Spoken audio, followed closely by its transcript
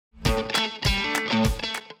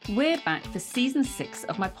We're back for season 6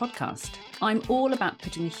 of my podcast. I'm all about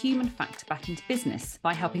putting the human factor back into business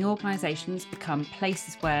by helping organisations become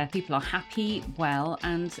places where people are happy, well,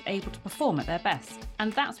 and able to perform at their best.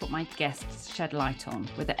 And that's what my guests shed light on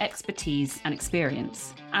with their expertise and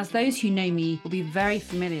experience. As those who know me will be very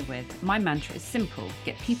familiar with, my mantra is simple: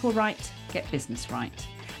 get people right, get business right.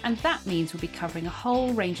 And that means we'll be covering a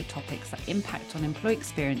whole range of topics that impact on employee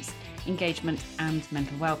experience, engagement and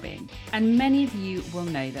mental well-being. And many of you will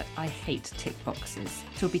know that I hate tick boxes.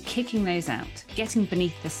 So we'll be kicking those out, getting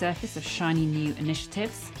beneath the surface of shiny new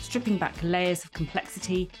initiatives, stripping back layers of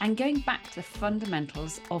complexity and going back to the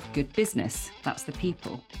fundamentals of good business. That's the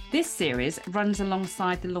people. This series runs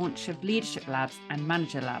alongside the launch of Leadership Labs and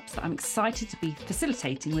Manager Labs that I'm excited to be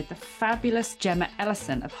facilitating with the fabulous Gemma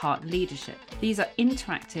Ellison of Heart Leadership. These are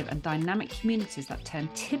interactive and dynamic communities that turn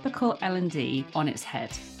typical L&D on its head.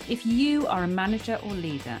 If you are a manager or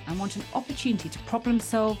leader and want an opportunity to problem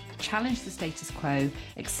solve, challenge the status quo,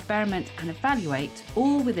 experiment and evaluate,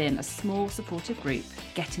 all within a small supportive group,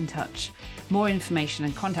 get in touch. More information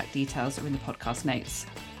and contact details are in the podcast notes.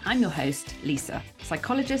 I'm your host, Lisa,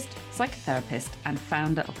 psychologist, psychotherapist and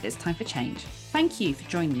founder of It's Time for Change. Thank you for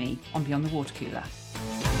joining me on Beyond the Water Cooler.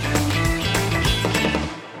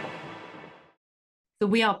 So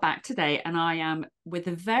we are back today and I am with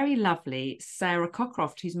the very lovely Sarah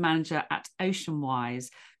Cockroft, who's manager at Oceanwise.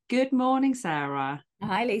 Good morning, Sarah.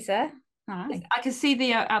 Hi, Lisa. Hi. I can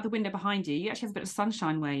see out the window behind you. You actually have a bit of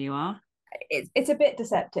sunshine where you are. It's a bit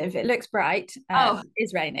deceptive. It looks bright.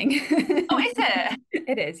 It's raining. Oh, is it?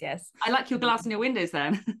 It is, yes. I like your glass in your windows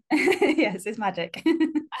then. Yes, it's magic.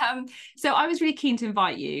 So I was really keen to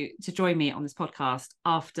invite you to join me on this podcast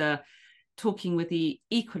after talking with the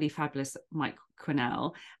equally fabulous Mike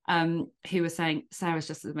Quinnell, who was saying Sarah's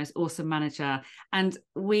just the most awesome manager. And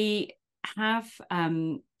we have,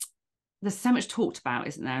 there's so much talked about,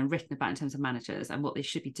 isn't there, and written about in terms of managers and what they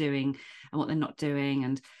should be doing and what they're not doing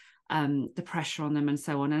and the pressure on them and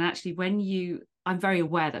so on. And actually I'm very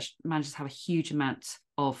aware that managers have a huge amount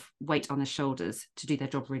of weight on their shoulders to do their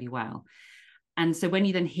job really well. And so when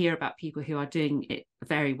you then hear about people who are doing it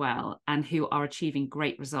very well and who are achieving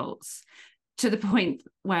great results, to the point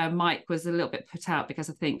where Mike was a little bit put out because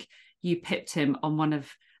I think you pipped him on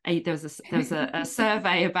there was a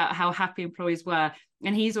survey about how happy employees were,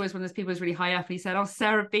 and he's always one of those people who's really high up, and he said, "Oh,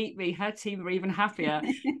 Sarah beat me, her team were even happier."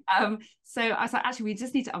 So I was like, actually we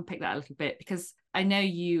just need to unpick that a little bit, because I know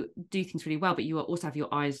you do things really well, but you also have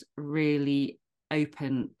your eyes really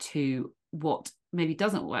open to what maybe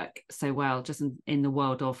doesn't work so well just in the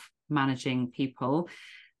world of managing people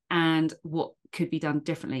and what could be done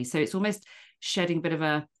differently. So it's almost shedding a bit of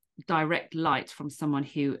a direct light from someone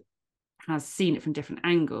who has seen it from different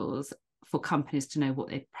angles for companies to know what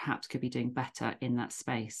they perhaps could be doing better in that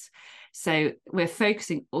space. So we're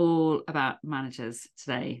focusing all about managers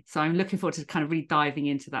today. So I'm looking forward to kind of really diving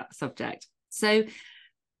into that subject. So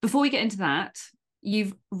before we get into that,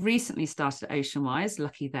 you've recently started at Oceanwise,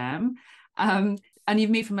 lucky them, and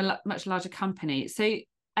you've moved from a much larger company. So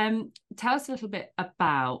tell us a little bit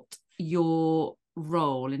about your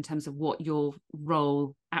role in terms of what your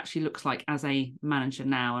role actually looks like as a manager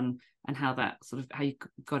now, and how you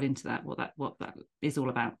got into that, what that is all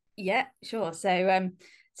about. Yeah, sure. So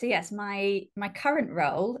yes, my current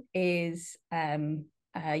role is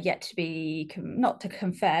yet to be not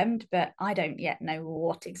confirmed, but I don't yet know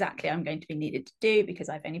what exactly I'm going to be needed to do because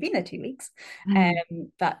I've only been there 2 weeks.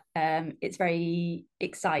 But it's very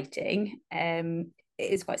exciting. It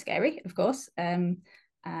is quite scary, of course,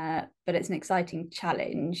 but it's an exciting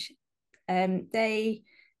challenge.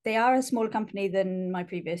 They are a smaller company than my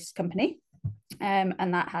previous company,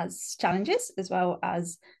 and that has challenges as well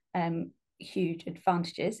as huge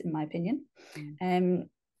advantages, in my opinion.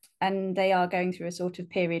 And they are going through a sort of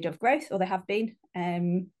period of growth, or they have been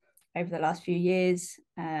over the last few years,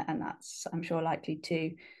 and that's, I'm sure, likely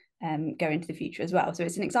to go into the future as well. So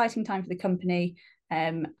it's an exciting time for the company,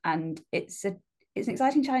 and it's an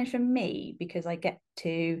exciting challenge for me because I get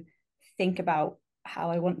to think about how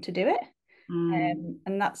I want to do it.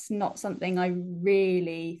 And that's not something I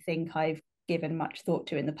really think I've given much thought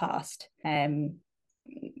to in the past.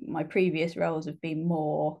 My previous roles have been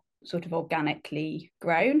more sort of organically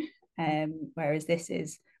grown, whereas this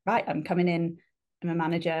is, right, I'm coming in, I'm a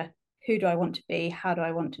manager, who do I want to be, how do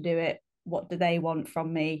I want to do it, what do they want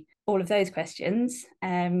from me, all of those questions,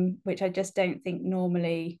 which I just don't think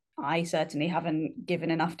normally, I certainly haven't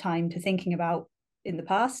given enough time to thinking about in the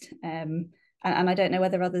past, and I don't know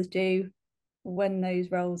whether others do, when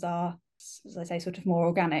those roles are, as I say, sort of more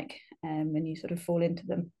organic, and you sort of fall into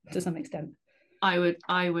them to some extent. I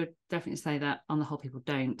would definitely say that on the whole people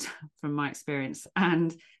don't, from my experience.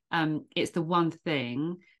 And it's the one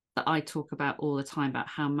thing that I talk about all the time, about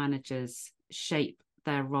how managers shape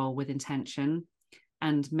their role with intention.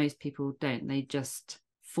 And most people don't. They just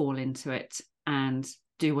fall into it and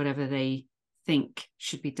do whatever they think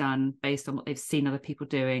should be done based on what they've seen other people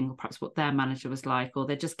doing, or perhaps what their manager was like, or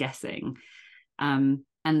they're just guessing. And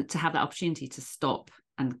to have that opportunity to stop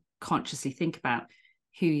and consciously think about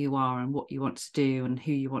who you are and what you want to do and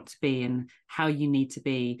who you want to be and how you need to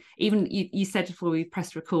be. Even you said before we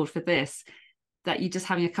pressed record for this, that you're just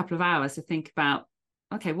having a couple of hours to think about,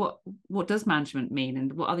 okay, what does management mean,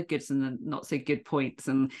 and what are the goods and the not so good points,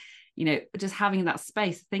 and just having that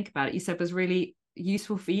space to think about it, you said, was really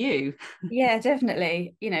useful for you. Yeah,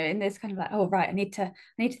 definitely. In this kind of like, oh right, I need to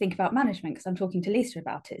think about management because I'm talking to Lisa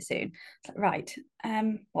about it soon. It's like, right,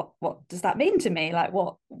 what does that mean to me? Like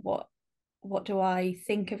what do I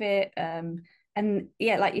think of it? And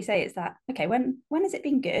yeah, like you say, it's that, okay, when has it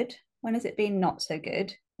been good? When has it been not so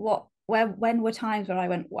good? When were times where I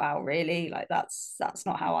went, wow, really? Like that's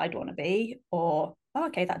not how I'd want to be, or oh,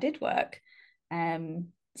 okay, that did work.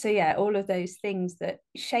 So yeah, all of those things that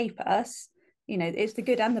shape us, it's the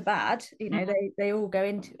good and the bad, they all go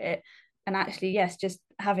into it. And actually, yes, just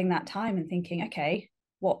having that time and thinking, okay,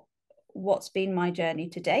 what's been my journey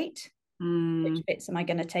to date? Which bits am I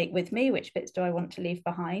going to take with me? Which bits do I want to leave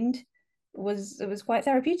behind? It was quite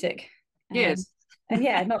therapeutic. Yes. And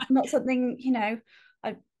yeah, not something,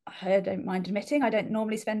 I don't mind admitting, I don't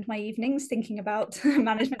normally spend my evenings thinking about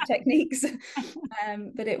management techniques,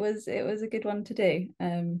 but it was a good one to do.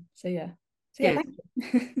 So yeah, Good. thank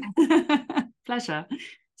you. Pleasure.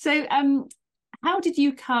 So how did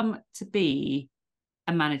you come to be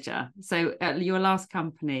a manager? So your last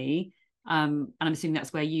company, and I'm assuming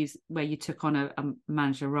that's where you took on a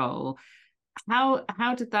manager role.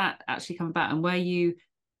 How did that actually come about, and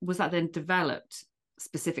was that then developed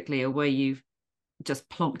specifically, or were you just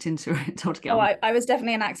plonked into it told to get Oh, on? I was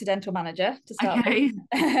definitely an accidental manager to start Okay.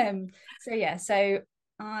 with. So yeah,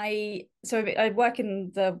 I work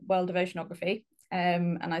in the world of oceanography,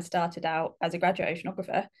 and I started out as a graduate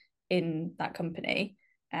oceanographer in that company,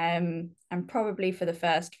 and probably for the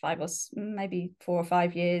first maybe 4 or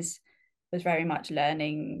 5 years was very much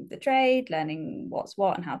learning the trade, learning what's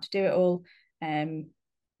what and how to do it all,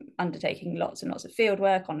 undertaking lots and lots of field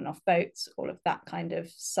work on and off boats, all of that kind of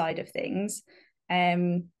side of things.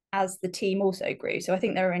 As the team also grew. So I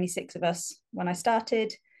think there were only 6 of us when I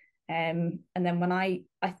started. And then when I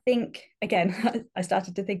think, again, I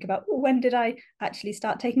started to think about, well, when did I actually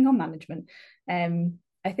start taking on management?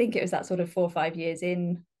 I think it was that sort of 4 or 5 years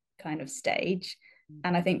in kind of stage.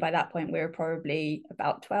 And I think by that point, we were probably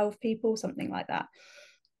about 12 people, something like that.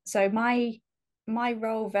 So my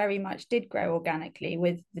role very much did grow organically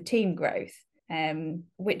with the team growth,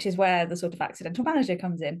 which is where the sort of accidental manager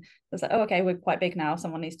comes in. It's like, oh, okay, we're quite big now.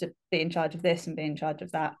 Someone needs to be in charge of this and be in charge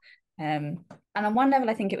of that. And on one level,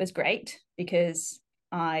 I think it was great because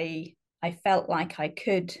I felt like I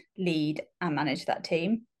could lead and manage that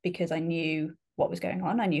team because I knew what was going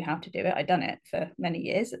on. I knew how to do it. I'd done it for many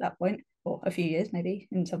years at that point, or a few years maybe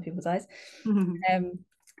in some people's eyes.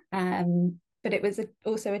 Um, but it was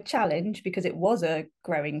also a challenge because it was a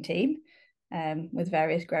growing team, with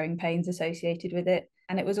various growing pains associated with it.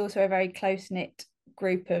 And it was also a very close-knit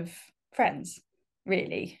group of friends,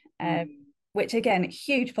 really, which again,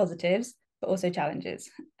 huge positives, but also challenges.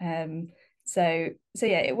 So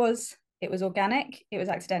yeah, it was organic, it was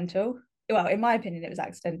accidental. Well, in my opinion, it was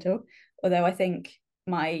accidental, although I think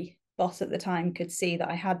my boss at the time could see that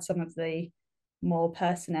I had some of the more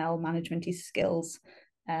personnel management-y skills,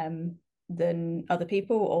 than other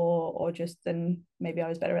people, or just than maybe I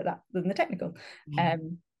was better at that than the technical.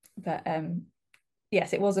 But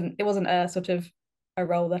yes, it wasn't a sort of a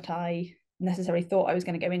role that I necessarily thought I was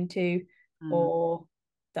going to go into, or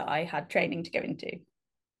that I had training to go into.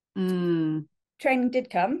 Training did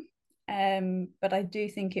come, but I do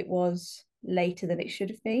think it was later than it should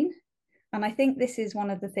have been. And I think this is one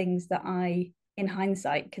of the things that I, in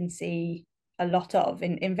hindsight, can see a lot of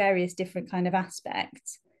in various different kind of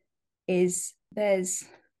aspects, is there's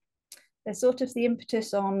sort of the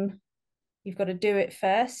impetus on, you've got to do it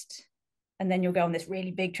first, and then you'll go on this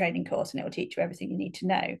really big training course and it will teach you everything you need to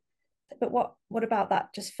know. But what about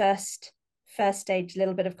that just first stage,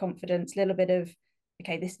 little bit of confidence, little bit of,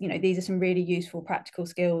 okay, this, these are some really useful practical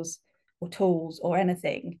skills or tools or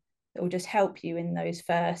anything that will just help you in those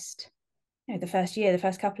first, the first year, the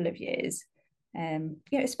first couple of years.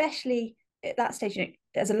 Especially at that stage,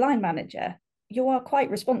 as a line manager, you are quite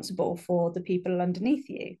responsible for the people underneath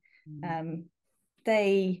you.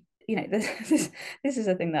 They this is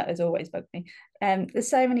a thing that has always bugged me. There's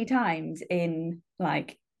so many times in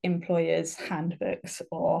like employers' handbooks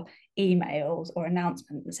or emails or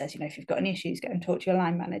announcement that says, if you've got any issues, go and talk to your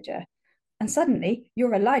line manager. And suddenly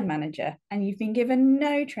you're a line manager and you've been given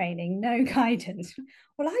no training, no guidance.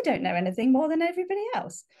 Well, I don't know anything more than everybody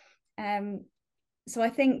else. So I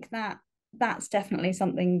think that that's definitely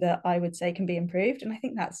something that I would say can be improved. And I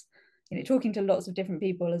think that's, talking to lots of different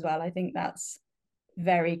people as well, I think that's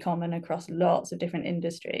very common across lots of different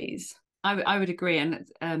industries. I would agree. And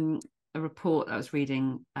a report I was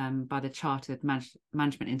reading by the Chartered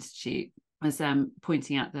Management Institute was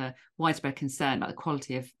pointing out the widespread concern about the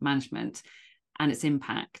quality of management and its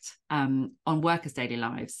impact on workers' daily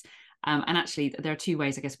lives. And actually, there are two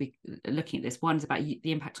ways, I guess, we looking at this. One's about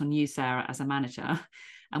the impact on you, Sarah, as a manager,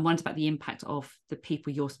 and one's about the impact of the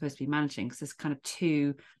people you're supposed to be managing. Because there's kind of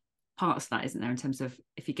two parts of that, isn't there, in terms of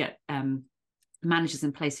if you get managers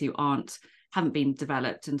in place who haven't been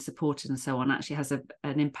developed and supported and so on, actually has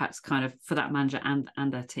an impact kind of for that manager and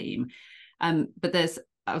their team. But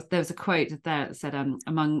there was a quote there that said,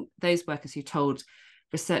 among those workers who told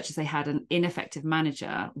researchers they had an ineffective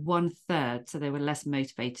manager, 1/3 so they were less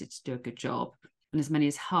motivated to do a good job, and as many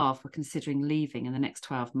as half were considering leaving in the next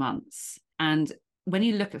 12 months. And when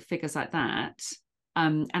you look at figures like that,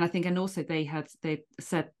 and I think, and also they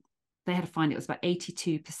said they had to find it was about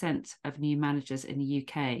 82% of new managers in the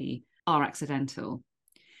UK are accidental.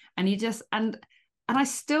 And I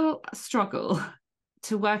still struggle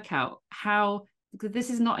to work out how, because this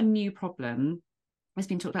is not a new problem. It's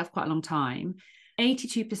been talked about for quite a long time.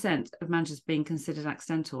 82% of managers being considered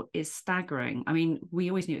accidental is staggering. I mean, we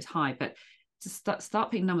always knew it was high, but to start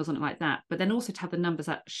putting numbers on it like that, but then also to have the numbers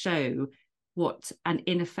that show what an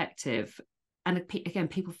ineffective, and again,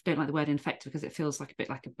 people don't like the word ineffective because it feels like a bit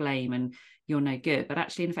like a blame and you're no good, but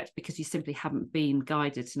actually ineffective because you simply haven't been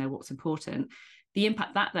guided to know what's important. The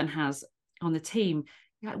impact that then has on the team,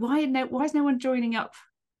 like, why is no one joining up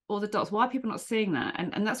all the dots? Why are people not seeing that?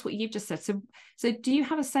 And that's what you've just said. So do you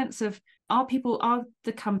have a sense of, are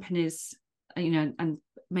the companies, and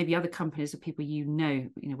maybe other companies or people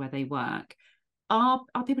where they work, are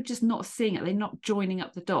people just not seeing it? They're not joining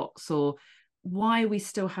up the dots, or why are we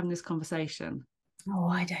still having this conversation? Oh,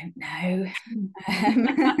 I don't know.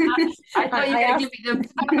 I thought you were going to give me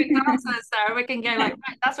the perfect answer, Sarah. We can go like,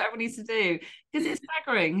 right, that's what everyone needs to do, because it's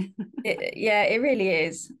staggering. It really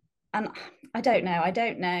is. And I don't know. I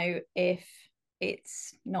don't know if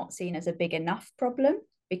it's not seen as a big enough problem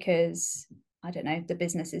because, I don't know, the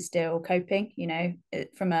business is still coping,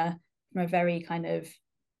 from a very kind of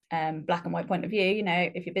black and white point of view.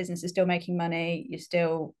 If your business is still making money, you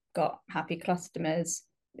still got happy customers.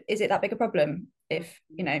 Is it that big a problem if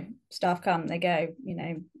staff come, they go,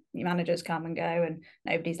 your managers come and go, and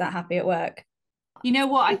nobody's that happy at work? You know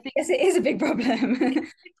what? I think yes, it is a big problem,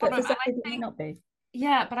 but for some people it may not be.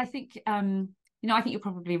 Yeah, but I think I think you're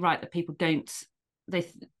probably right that people don't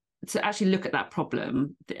to actually look at that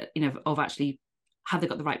problem, of actually have they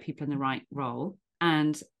got the right people in the right role,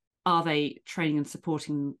 and are they training and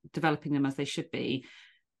supporting, developing them as they should be?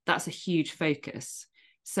 That's a huge focus.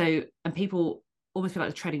 So, and people almost feel like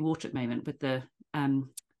they're treading water at the moment with the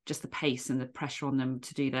just the pace and the pressure on them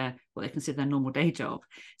to do what they consider their normal day job.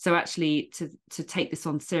 So actually to take this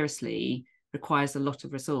on seriously requires a lot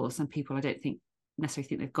of resource, and people, I don't think necessarily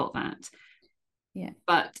think they've got that. Yeah.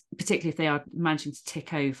 But particularly if they are managing to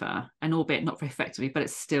tick over, and albeit not very effectively, but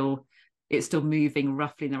it's still moving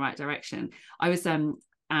roughly in the right direction. I was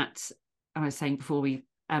saying before we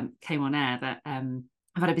came on air that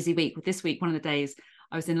I've had a busy week. This week, one of the days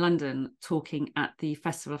I was in London talking at the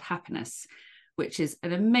Festival of Happiness, which is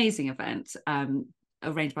an amazing event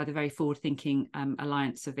arranged by the very forward-thinking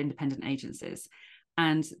Alliance of Independent Agencies.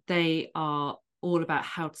 And they are all about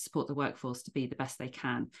how to support the workforce to be the best they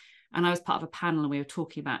can. And I was part of a panel, and we were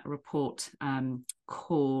talking about a report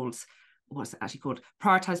called, what's it actually called?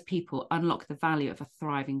 Prioritise People, Unlock the Value of a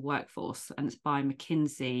Thriving Workforce. And it's by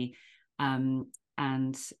McKinsey and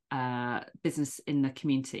Business in the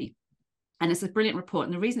Community. And it's a brilliant report.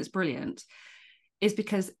 And the reason it's brilliant is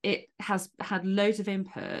because it has had loads of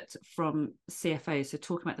input from CFOs, so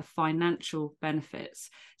talking about the financial benefits.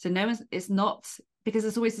 So it's not, because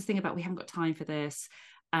there's always this thing about we haven't got time for this,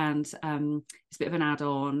 and it's a bit of an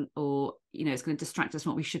add-on, or it's going to distract us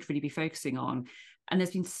from what we should really be focusing on. And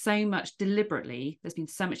there's been so much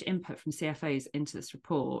input from CFOs into this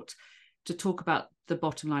report to talk about the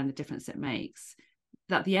bottom line, the difference it makes,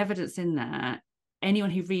 that the evidence in there,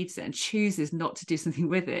 anyone who reads it and chooses not to do something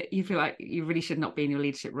with it, you feel like you really should not be in your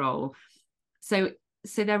leadership role. So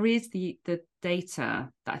there is the data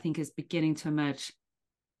that I think is beginning to emerge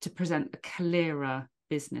to present a clearer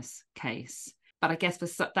business case. But I guess for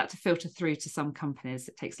that to filter through to some companies,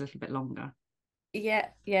 it takes a little bit longer. Yeah,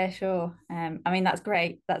 sure. I mean, that's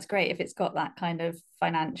great. That's great if it's got that kind of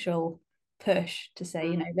financial push to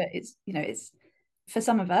say, that it's for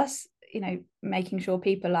some of us, making sure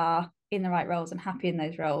people are in the right roles and happy in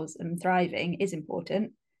those roles and thriving is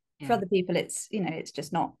important. Yeah. For other people, it's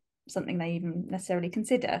just not something they even necessarily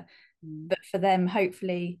consider. Mm. But for them,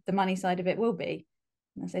 hopefully the money side of it will be.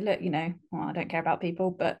 And I say, look, well, I don't care about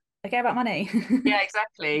people, but I care about money. Yeah,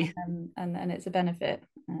 exactly. And it's a benefit.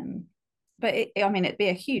 But I mean, it'd be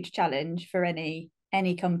a huge challenge for any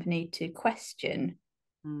company to question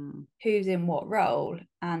who's in what role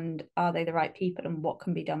and are they the right people and what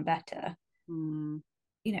can be done better.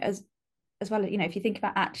 As well, if you think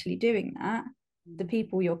about actually doing that, the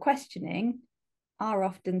people you're questioning are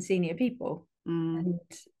often senior people, and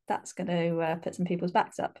that's going to put some people's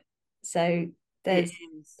backs up. So it's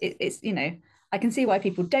I can see why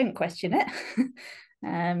people don't question it,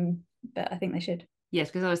 but I think they should. Yes,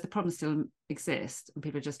 because otherwise the problems still exist and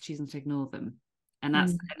people are just choosing to ignore them. And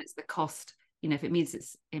and it's the cost, if it means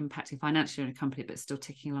it's impacting financially on a company, but it's still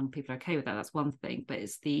ticking along, people are okay with that, that's one thing. But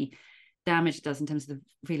it's the damage it does in terms of the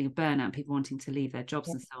feeling of burnout, people wanting to leave their jobs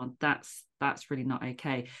and so on. That's really not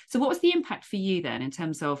okay. So what was the impact for you then in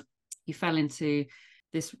terms of you fell into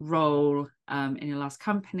this role in your last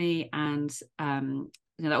company and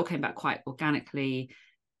that all came back quite organically,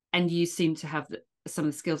 and you seem to have some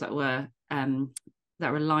of the skills that were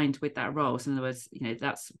aligned with that role. So in other words,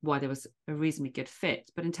 that's why there was a reasonably good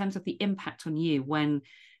fit. But in terms of the impact on you when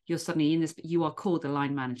you're suddenly in this, you are called the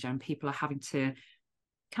line manager and people are having to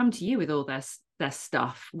come to you with all their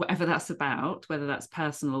stuff, whatever that's about, whether that's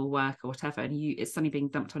personal or work or whatever, and it's suddenly being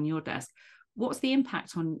dumped on your desk. What's the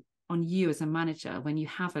impact on you as a manager when you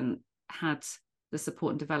haven't had the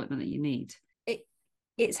support and development that you need?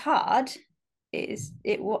 It's hard. It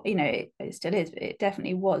still is, but it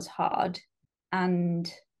definitely was hard,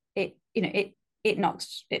 and it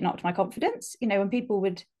knocked my confidence. When people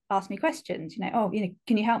would ask me questions,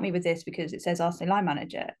 can you help me with this because it says ask the line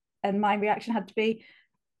manager, and my reaction had to be,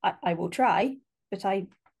 I will try, but I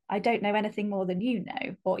don't know anything more than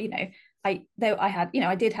or I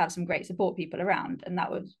did have some great support people around, and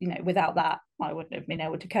that was without that I wouldn't have been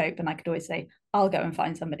able to cope, and I could always say I'll go and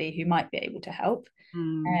find somebody who might be able to help.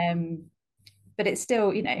 But it's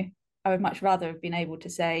still, I would much rather have been able to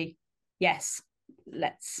say yes,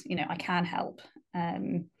 let's, I can help,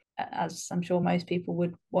 as I'm sure most people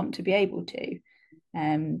would want to be able to,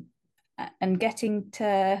 and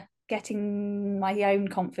getting my own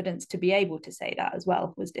confidence to be able to say that as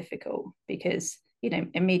well was difficult, because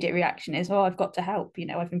immediate reaction is, oh, I've got to help,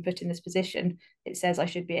 I've been put in this position, it says I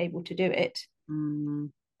should be able to do it,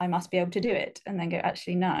 I must be able to do it. And then go,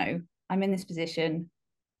 actually no, I'm in this position,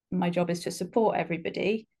 my job is to support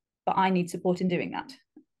everybody, but I need support in doing that.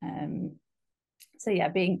 So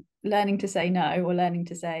yeah, learning to say no, or learning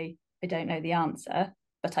to say I don't know the answer,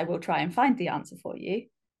 but I will try and find the answer for you,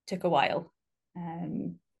 took a while.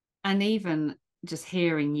 And even just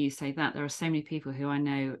hearing you say that, there are so many people who I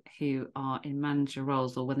know who are in manager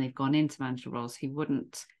roles, or when they've gone into manager roles, who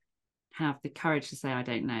wouldn't have the courage to say I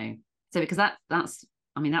don't know. So because that's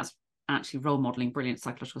actually role modeling brilliant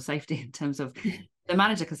psychological safety, in terms of the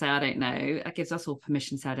manager can say I don't know, that gives us all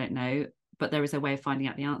permission to say I don't know, but there is a way of finding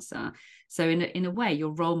out the answer. So in a way,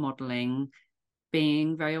 you're role modeling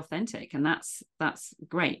being very authentic, and that's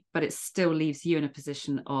great, but it still leaves you in a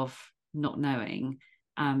position of not knowing.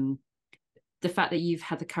 The fact that you've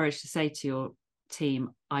had the courage to say to your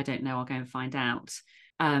team, I don't know, I'll go and find out,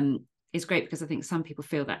 is great, because I think some people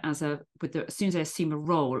feel that as soon as they assume a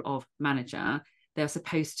role of manager, they're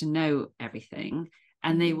supposed to know everything,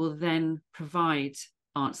 and they will then provide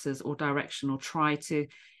answers or direction or try to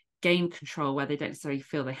gain control where they don't necessarily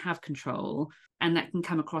feel they have control, and that can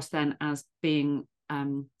come across then as being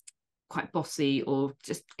quite bossy or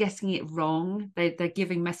just getting it wrong. They're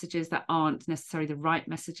giving messages that aren't necessarily the right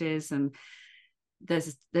messages, and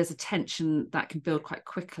there's a tension that can build quite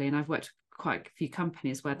quickly. And I've worked with quite a few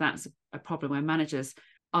companies where that's a problem, where managers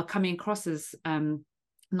are coming across as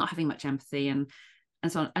not having much empathy and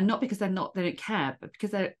so on, and not because they don't care, but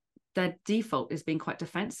because their default is being quite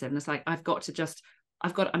defensive, and it's like,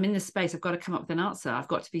 I'm in this space, I've got to come up with an answer, I've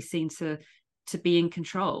got to be seen to be in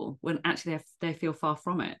control, when actually they feel far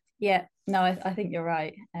from it. Yeah, no, I think you're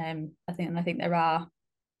right. I think there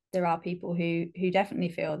are people who definitely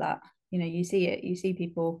feel that. You see it. You see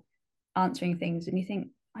people answering things, and you think,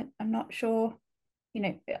 I'm not sure.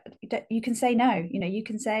 You can say no. You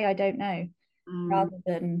can say I don't know, rather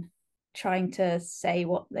than trying to say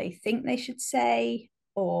what they think they should say,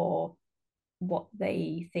 or what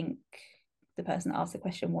they think the person that asked the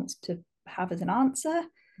question wants to have as an answer.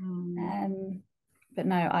 But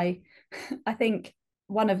no, I think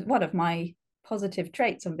one of my positive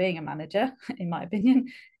traits on being a manager, in my opinion,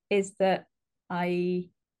 is that I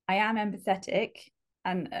am empathetic,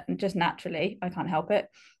 and just naturally I can't help it.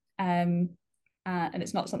 And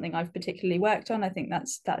it's not something I've particularly worked on. I think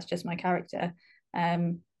that's just my character.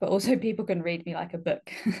 But also people can read me like a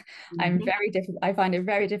book. I'm very difficult. I find it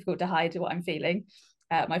very difficult to hide what I'm feeling.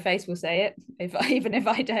 My face will say it even if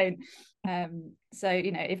I don't. So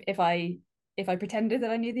you know, if I pretended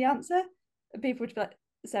that I knew the answer, people would be like,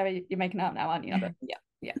 Sarah, you're making it up now, aren't you? I'm like,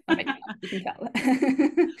 yeah, I'm making it up. You can tell.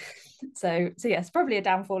 So yes, probably a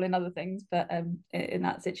downfall in other things, but in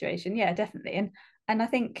that situation, yeah, definitely. And I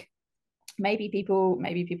think maybe people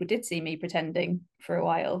did see me pretending for a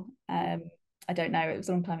while. I don't know, it was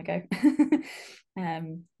a long time ago.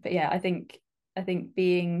 But yeah, I think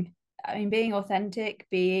being authentic,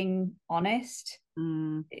 being honest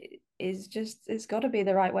is just, it's got to be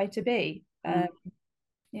the right way to be.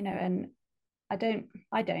 You know, and I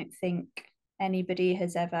don't think anybody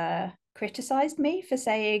has ever criticized me for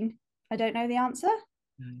saying I don't know the answer.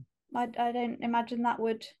 I don't imagine that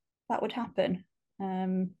would happen.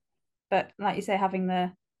 But like you say, having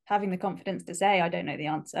the confidence to say I don't know the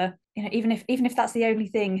answer, you know, even if that's the only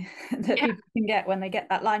thing that people can get when they get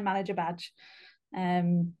that line manager badge,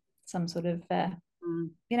 some sort of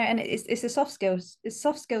you know, and it's a soft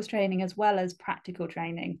skills training as well as practical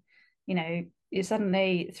training. You know, you're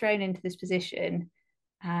suddenly thrown into this position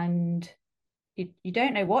and you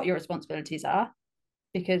don't know what your responsibilities are,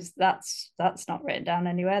 because that's not written down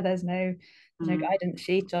anywhere. There's no guidance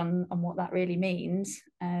sheet on what that really means.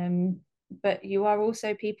 But you are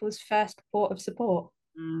also people's first port of support.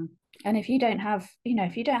 And if you don't have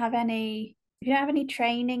any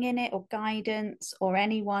training in it or guidance or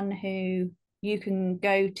anyone who you can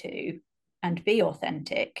go to and be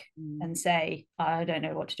authentic and say, I don't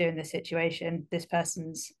know what to do in this situation, this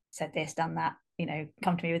person's said this, done that, you know,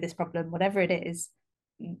 come to me with this problem, whatever it is,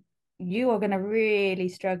 you are going to really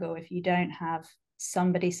struggle if you don't have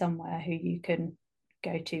somebody somewhere who you can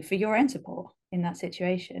go to for your own support in that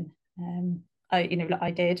situation. I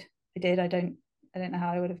did. I don't know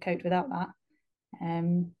how I would have coped without that.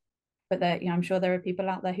 But there, you know, I'm sure there are people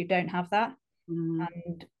out there who don't have that,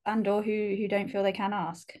 and or who don't feel they can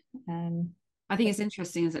ask. I think it's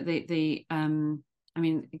interesting is that I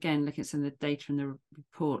mean, again, looking at some of the data in the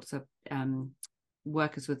reports of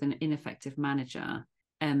workers with an ineffective manager,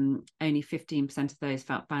 only 15% of those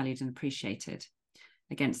felt valued and appreciated,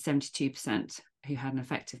 against 72% who had an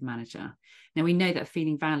effective manager. Now, we know that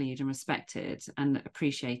feeling valued and respected and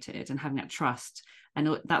appreciated and having that trust,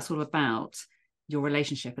 and that's all about your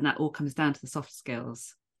relationship, and that all comes down to the soft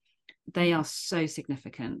skills. They are so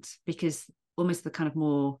significant, because almost the kind of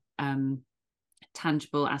more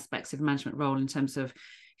tangible aspects of management role in terms of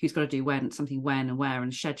who's got to do when and where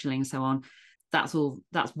and scheduling and so on, that's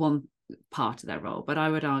one part of their role. But I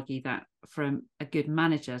would argue that from a good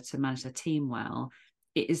manager to manage their team well,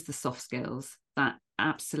 it is the soft skills that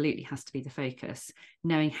absolutely has to be the focus.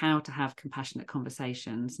 Knowing how to have compassionate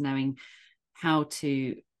conversations, knowing how to,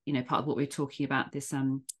 you know, part of what we were talking about this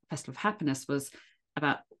Festival of Happiness was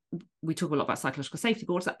about, we talk a lot about psychological safety,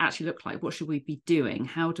 but what does that actually look like? What should we be doing?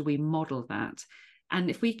 How do we model that? And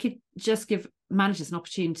if we could just give managers an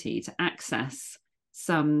opportunity to access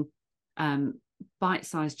some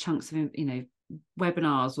bite-sized chunks of, you know,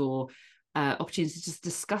 webinars or opportunities to just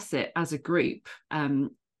discuss it as a group.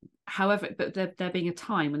 However, but there being a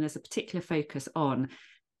time when there's a particular focus on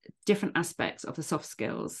different aspects of the soft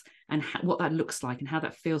skills and what that looks like and how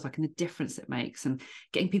that feels like and the difference it makes, and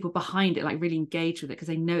getting people behind it, like really engage with it, because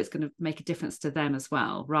they know it's going to make a difference to them as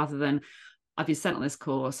well, rather than I've been sent on this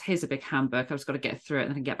course, here's a big handbook, I've just got to get through it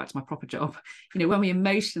and then get back to my proper job. You know, when we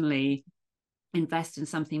emotionally invest in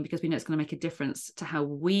something because we know it's going to make a difference to how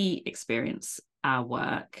we experience our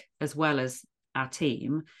work as well as our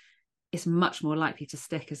team, it's much more likely to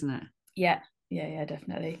stick, isn't it? Yeah,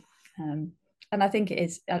 definitely. And I think it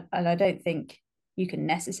is, and I don't think you can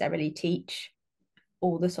necessarily teach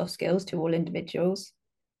all the soft skills to all individuals.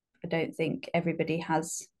 I don't think everybody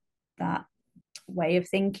has that way of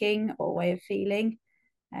thinking or way of feeling,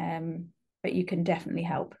 but you can definitely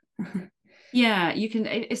help. Yeah, you can.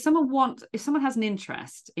 If someone has an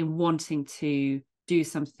interest in wanting to do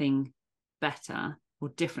something better or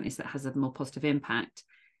differently, so that has a more positive impact,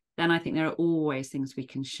 then I think there are always things we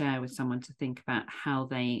can share with someone to think about how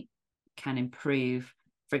they can improve,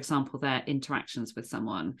 for example, their interactions with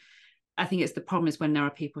someone. I think it's the problem is when there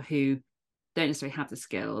are people who don't necessarily have the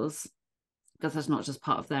skills, because that's not just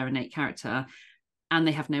part of their innate character, and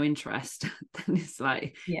they have no interest, then it's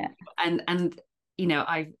like, yeah, and you know,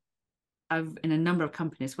 I've in a number of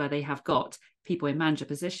companies where they have got people in manager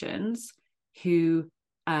positions who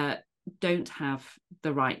don't have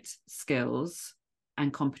the right skills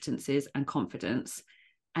and competencies and confidence,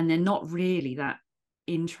 and they're not really that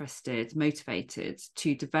interested, motivated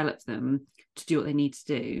to develop them to do what they need to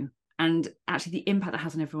do. And actually the impact that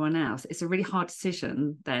has on everyone else, it's a really hard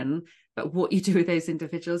decision then, but what you do with those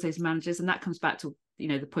individuals, those managers, and that comes back to, you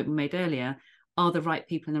know, the point we made earlier, are the right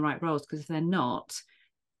people in the right roles? Because if they're not,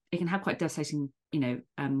 it can have quite devastating, you know,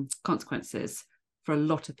 consequences for a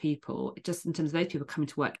lot of people, just in terms of those people coming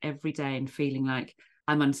to work every day and feeling like,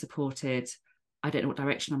 I'm unsupported, I don't know what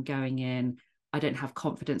direction I'm going in, I don't have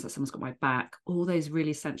confidence that someone's got my back, all those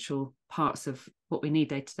really essential parts of what we need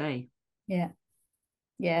day to day. Yeah.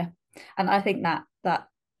 And I think that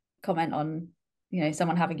comment on, you know,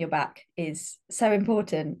 someone having your back is so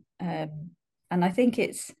important. And I think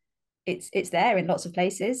it's there in lots of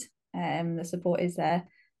places. The support is there.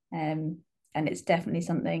 And it's definitely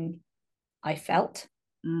something I felt.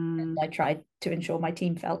 And I tried to ensure my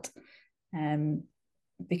team felt.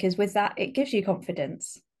 Because with that, it gives you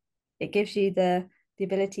confidence. It gives you the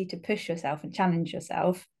ability to push yourself and challenge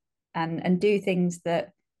yourself and do things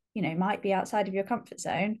that, you know, might be outside of your comfort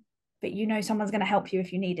zone, but you know someone's going to help you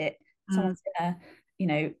if you need it. Someone's going to, you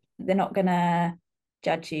know, they're not going to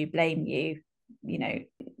judge you, blame you, you know,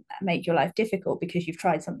 make your life difficult because you've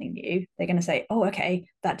tried something new. They're going to say, oh, okay,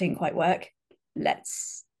 that didn't quite work.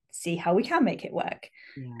 Let's see how we can make it work.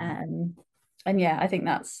 And yeah, I think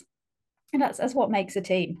that's what makes a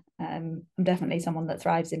team. I'm definitely someone that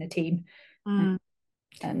thrives in a team. And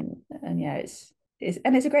yeah,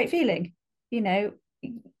 it's a great feeling. You know,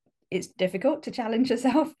 it's difficult to challenge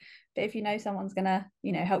yourself, but if you know someone's gonna,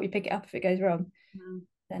 you know, help you pick it up if it goes wrong,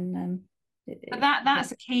 then but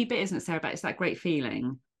that's a key bit, isn't it, Sarah? But it's that great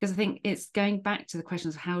feeling, because I think it's going back to the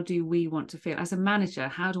questions of how do we want to feel as a manager?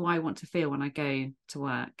 How do I want to feel when I go to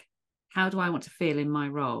work? How do I want to feel in my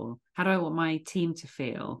role? How do I want my team to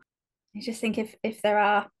feel? I just think if there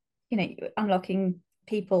are, you know, unlocking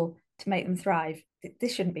people to make them thrive,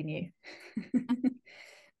 this shouldn't be new.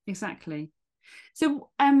 Exactly. So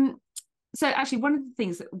actually one of the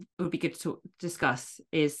things that would be good to discuss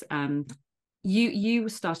is you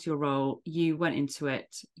started your role, you went into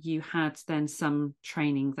it, you had then some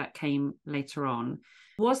training that came later on.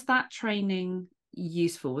 Was that training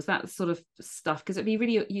useful? Was that the sort of stuff? Because it'd be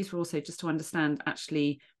really useful also just to understand,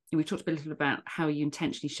 actually, we talked a little about how you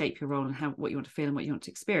intentionally shape your role and what you want to feel and what you want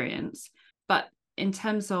to experience. But in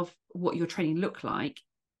terms of what your training looked like,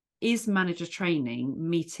 is manager training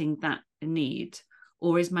meeting that need?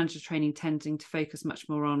 Or is manager training tending to focus much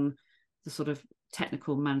more on the sort of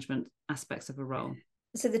technical management aspects of a role?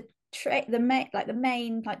 So the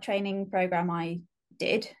main training program I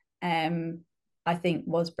did, I think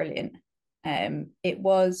was brilliant. It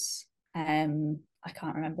was I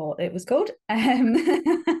can't remember what it was called.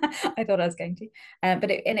 I thought I was going to,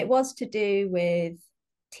 but it was to do with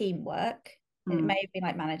teamwork. It may have been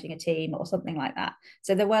like managing a team or something like that.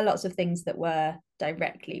 So there were lots of things that were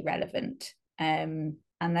directly relevant. And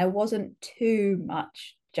there wasn't too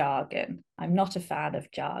much jargon. I'm not a fan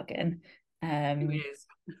of jargon. There's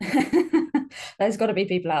got to be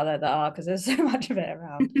people out there that are, because there's so much of it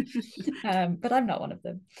around. But I'm not one of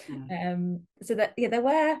them. So that, yeah, there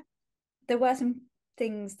were some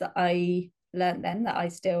things that I learned then that I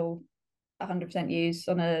still 100% use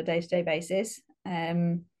on a day-to-day basis.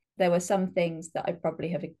 There were some things that I probably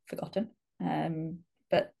have forgotten.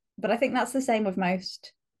 But I think that's the same with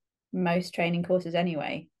most training courses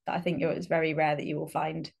anyway. I think it's very rare that you will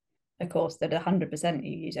find a course that 100%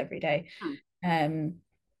 you use every day.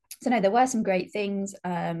 So no, there were some great things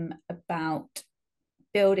about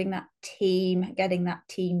building that team, getting that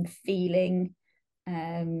team feeling.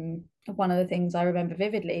 One of the things I remember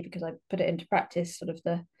vividly, because I put it into practice sort of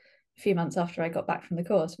the few months after I got back from the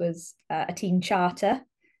course, was a team charter.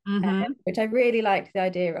 Which I really liked the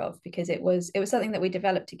idea of, because it was something that we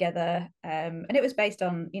developed together, and it was based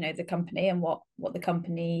on, you know, the company and what the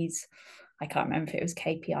company's, I can't remember if it was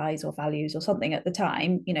KPIs or values or something at the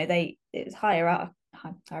time, you know, it was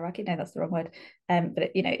hierarchy, no, that's the wrong word,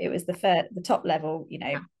 but you know, it was the top level, you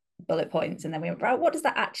know, bullet points, and then we went, right, what does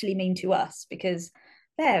that actually mean to us? Because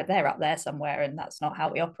they're up there somewhere and that's not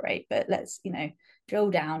how we operate, but let's, you know, drill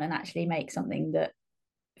down and actually make something that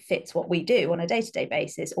fits what we do on a day-to-day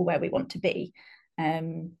basis or where we want to be.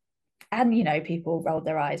 And you know, people rolled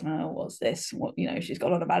their eyes, oh, what's this? What, you know, she's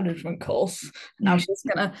got on a management course, now she's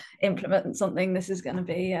gonna implement something, this is gonna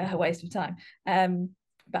be a waste of time.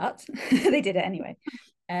 But they did it anyway.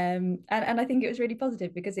 And I think it was really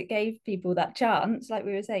positive because it gave people that chance, like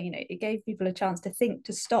we were saying, it gave people a chance to think,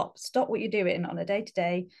 to stop what you're doing on a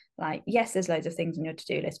day-to-day. Like, yes, there's loads of things on your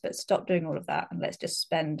to-do list, but stop doing all of that and let's just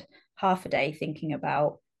spend half a day thinking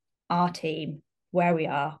about our team, where we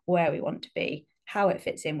are, where we want to be, how it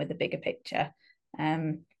fits in with the bigger picture.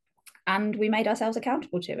 And we made ourselves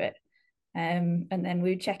accountable to it. And then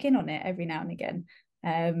we would check in on it every now and again.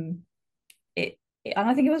 And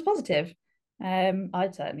I think it was positive. I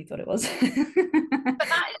certainly thought it was. But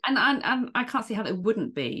that, and I can't see how that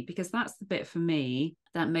wouldn't be, because that's the bit for me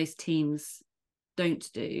that most teams don't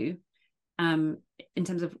do, in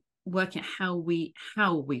terms of working out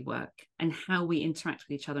how we work and how we interact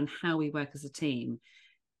with each other and how we work as a team.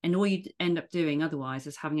 And all you end up doing otherwise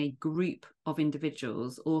is having a group of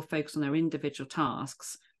individuals all focus on their individual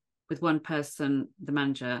tasks, with one person, the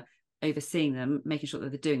manager, overseeing them, making sure that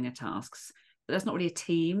they're doing their tasks. But that's not really a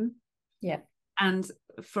team. Yeah. And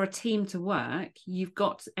for a team to work,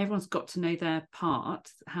 everyone's got to know their part,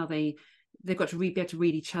 how they've got to be able to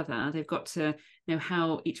read each other. They've got to know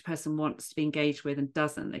how each person wants to be engaged with and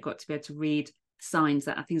doesn't. They've got to be able to read signs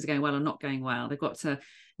that things are going well or not going well. They've got to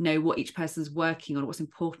know what each person's working on, what's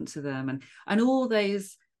important to them, and all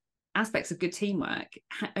those aspects of good teamwork.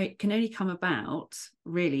 It can only come about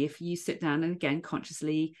really if you sit down and, again,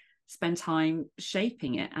 consciously spend time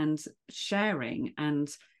shaping it and sharing and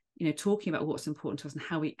talking about what's important to us and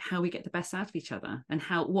how we get the best out of each other, and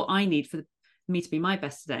what I need for me to be my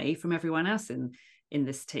best today from everyone else in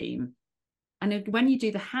this team. And when you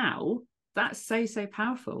do the how, that's so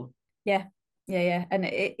powerful. Yeah. And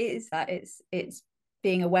it is that it's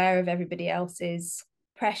being aware of everybody else's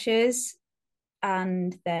pressures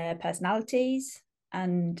and their personalities,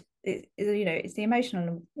 and it's the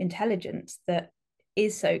emotional intelligence that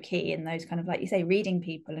is so key in those kind of, like you say, reading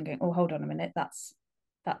people and going, oh, hold on a minute, that's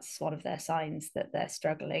one of their signs that they're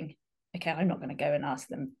struggling. Okay, I'm not going to go and ask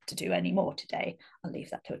them to do any more today. I'll leave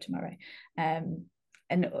that till tomorrow. And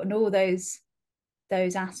all those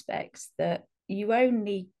aspects that you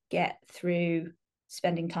only get through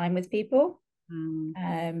spending time with people,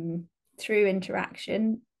 through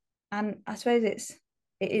interaction. And I suppose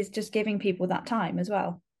it is just giving people that time as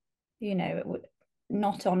well.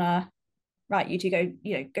 Not on a right, you two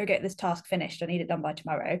go get this task finished. I need it done by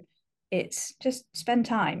tomorrow. It's just spend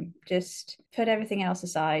time, just put everything else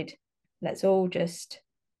aside. Let's all just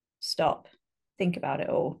stop, think about it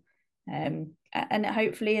all. And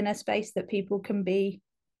hopefully in a space that people can be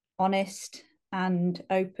honest and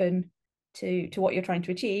open to what you're trying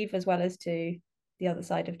to achieve, as well as to the other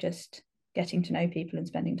side of just getting to know people and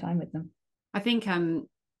spending time with them. I think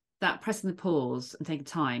that pressing the pause and taking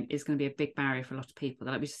time is going to be a big barrier for a lot of people.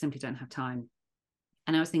 That we just simply don't have time.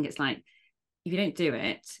 And I always think it's like, if you don't do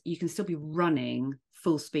it, you can still be running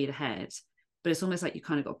full speed ahead, but it's almost like you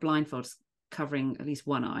kind of got blindfolds covering at least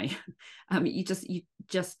one eye. You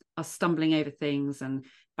just are stumbling over things and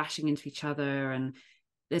bashing into each other, and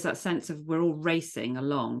there's that sense of we're all racing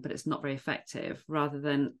along, but it's not very effective, rather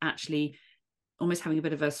than actually almost having a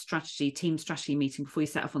bit of a team strategy meeting before you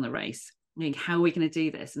set off on the race. How are we going to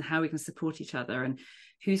do this, and how are we going to support each other, and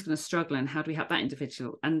who's going to struggle, and how do we help that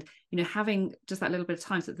individual? And having just that little bit of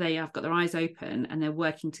time so that they have got their eyes open and they're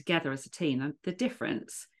working together as a team. And the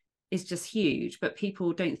difference is just huge, but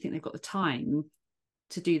people don't think they've got the time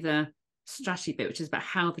to do the strategy bit, which is about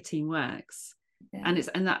how the team works. Yeah.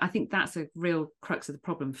 And I think that's a real crux of the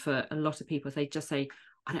problem for a lot of people. If they just say,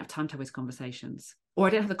 I don't have time to have those conversations, or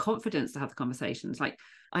I don't have the confidence to have the conversations. Like,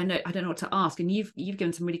 I don't know what to ask. And you've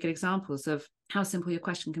given some really good examples of how simple your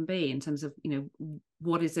question can be in terms of,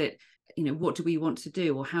 what is it, what do we want to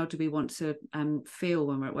do, or how do we want to feel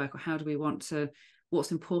when we're at work, or how do we want to,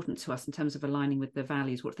 what's important to us in terms of aligning with the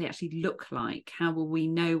values, what do they actually look like, how will we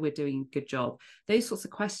know we're doing a good job? Those sorts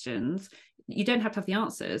of questions, you don't have to have the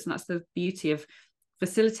answers. And that's the beauty of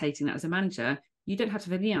facilitating that as a manager. You don't have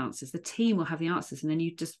to have the answers. The team will have the answers, and then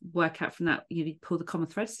you just work out from that. You pull the common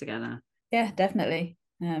threads together. Yeah, definitely.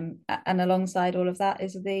 And alongside all of that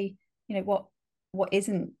is what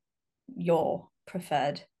isn't your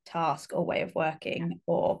preferred task or way of working,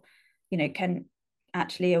 or can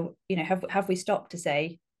actually have we stopped to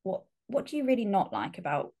say what do you really not like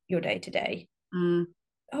about your day to day?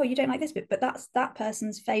 Oh, you don't like this bit, but that's that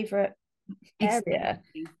person's favorite area.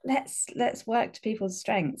 Let's work to people's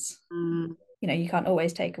strengths. You can't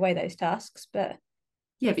always take away those tasks, but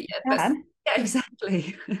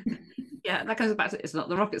exactly. Yeah, that comes back to, it's not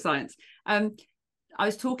the rocket science. I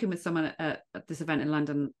was talking with someone at this event in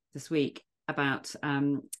London this week about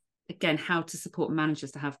again how to support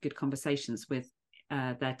managers to have good conversations with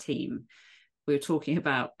their team. We were talking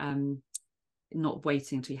about not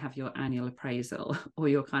waiting until you have your annual appraisal or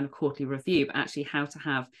your kind of quarterly review, but actually how to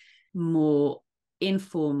have more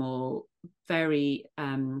informal, very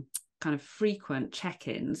kind of frequent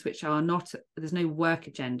check-ins, which are not, there's no work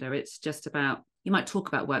agenda. It's just about, you might talk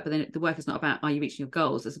about work, but then the work is not about, are you reaching your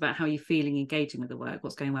goals? It's about how you're feeling, engaging with the work,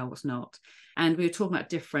 what's going well, what's not. And we were talking about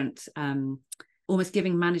different, almost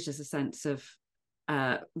giving managers a sense of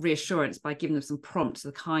reassurance by giving them some prompts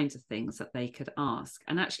of the kinds of things that they could ask.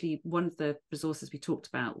 And actually, one of the resources we talked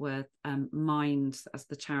about were Mind, as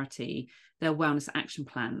the charity, their wellness action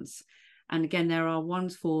plans. And again, there are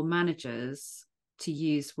ones for managers to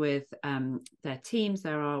use with their teams.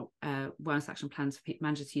 There are wellness action plans for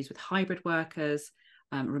managers to use with hybrid workers,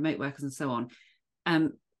 remote workers, and so on.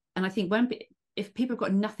 And I think if people have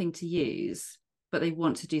got nothing to use, but they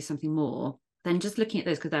want to do something more, then just looking at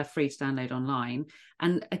those, because they're free to download online,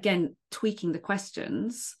 and again, tweaking the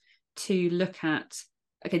questions to look at,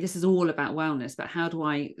 okay, this is all about wellness, but how do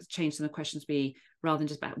I change some of the questions be, rather than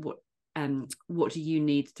just about what do you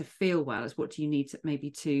need to feel well, is what do you need to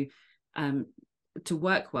maybe to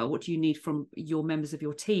work well, what do you need from your members of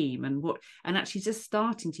your team, and actually just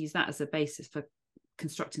starting to use that as a basis for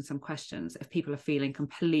constructing some questions if people are feeling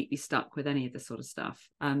completely stuck with any of this sort of stuff.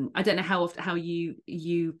 I don't know how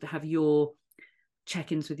you have your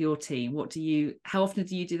check-ins with your team. How often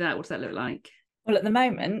do you do that? What does that look like? Well, at the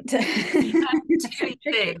moment, what's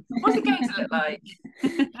it going to look like?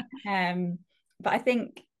 But I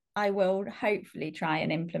think I will hopefully try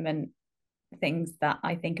and implement things that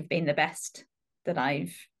I think have been the best that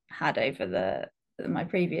I've had over my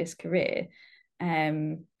previous career,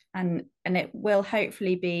 and it will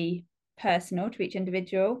hopefully be personal to each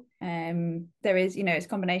individual. There is, it's a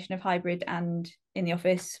combination of hybrid and in the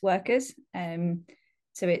office workers,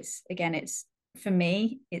 so it's for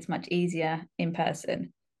me, it's much easier in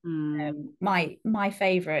person. My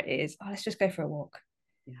favorite is, let's just go for a walk.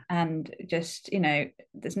 Yeah. And just,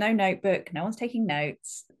 there's no notebook, no one's taking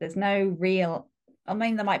notes, there's no real, I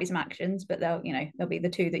mean, there might be some actions, but they'll be the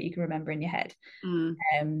two that you can remember in your head.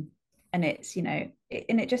 And it's, and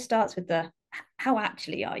it just starts with how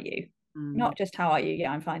actually are you? Not just how are you?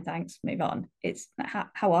 Yeah, I'm fine, thanks, move on. It's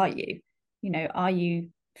how are you? Are you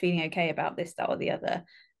feeling okay about this, that, or the other?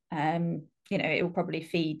 It will probably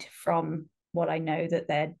feed from what I know that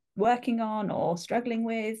they're working on or struggling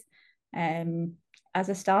with, as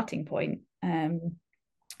a starting point.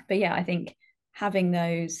 But yeah, I think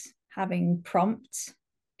having prompts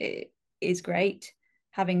is great.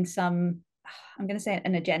 Having some, I'm going to say,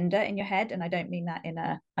 an agenda in your head, and I don't mean that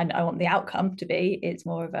I want the outcome to be, it's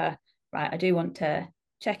more of a, right, I do want to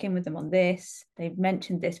check in with them on this. They've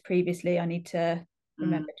mentioned this previously. I need to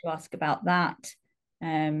remember to ask about that.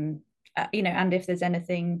 And if there's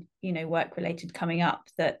anything, work related coming up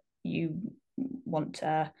that you want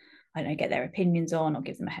to, I don't know, get their opinions on or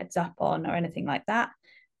give them a heads up on or anything like that,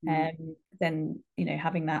 then,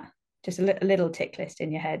 having that, just a little tick list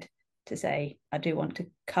in your head to say, I do want to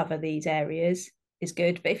cover these areas is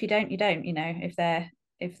good. But if you don't, you don't,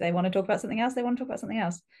 if they want to talk about something else, they want to talk about something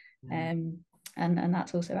else. And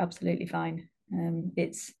that's also absolutely fine.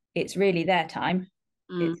 It's really their time.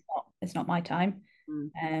 It's not my time.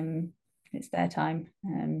 It's their time.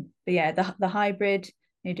 But yeah, the hybrid,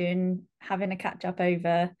 having a catch up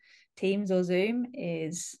over Teams or Zoom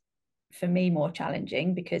is, for me, more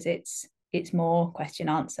challenging because it's more question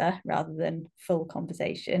answer rather than full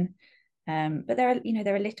conversation. But there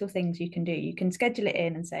are little things you can do. You can schedule it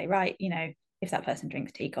in and say, right, if that person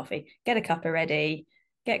drinks tea, coffee, get a cuppa ready,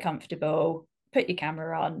 get comfortable, put your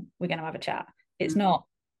camera on, we're going to have a chat. It's not,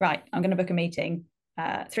 right, I'm going to book a meeting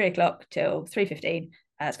 3:00 till 3:15.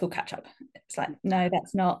 It's called catch up. It's like, no,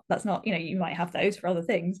 that's not, you might have those for other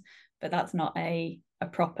things, but that's not a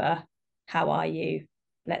proper, how are you?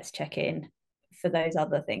 Let's check in for those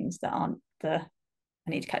other things that aren't I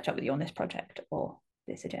need to catch up with you on this project or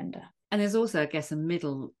this agenda. And there's also, I guess, a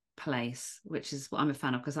middle place, which is what I'm a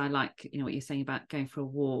fan of, because I like, what you're saying about going for a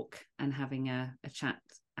walk and having a chat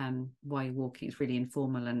while you're walking. It's really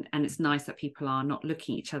informal, and it's nice that people are not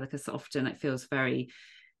looking at each other, because often it feels very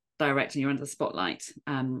direct and you're under the spotlight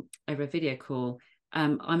over a video call.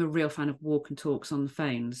 I'm a real fan of walk and talks on the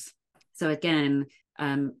phones. So again,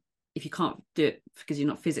 if you can't do it because you're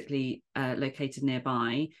not physically located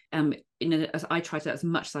nearby, as I try to do as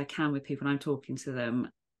much as I can with people when I'm talking to them.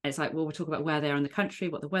 It's like, well, we'll talk about where they are in the country,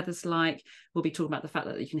 what the weather's like. We'll be talking about the fact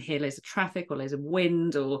that you can hear loads of traffic or loads of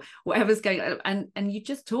wind or whatever's going on. And you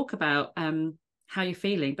just talk about how you're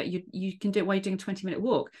feeling, but you can do it while you're doing a 20-minute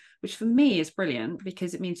walk, which for me is brilliant,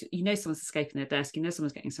 because it means someone's escaping their desk,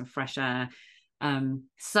 someone's getting some fresh air.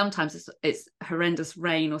 Sometimes it's horrendous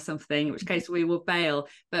rain or something, in which case we will bail,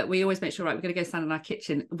 but we always make sure, right, we're going to go stand in our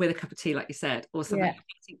kitchen with a cup of tea, like you said, or something,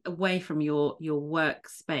 away from your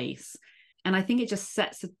workspace. And I think it just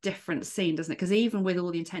sets a different scene, doesn't it? Because even with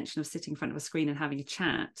all the intention of sitting in front of a screen and having a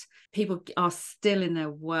chat, people are still in their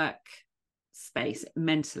work space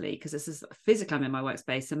mentally, because this is physically I'm in my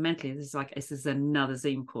workspace, and mentally this is another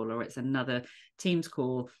Zoom call or it's another Teams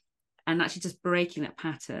call. And actually just breaking that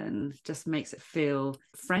pattern just makes it feel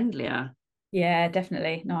friendlier. Yeah,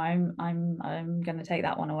 definitely. No, I'm going to take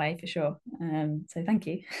that one away for sure. So thank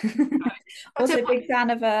you. Also a big fan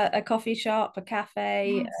of a coffee shop, a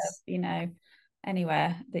cafe, yes.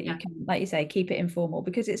 anywhere that you can, like you say, keep it informal,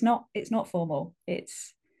 because it's not formal.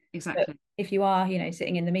 It's exactly. If you are,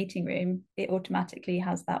 sitting in the meeting room, it automatically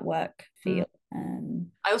has that work feel.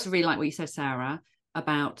 I also really like what you said, Sarah,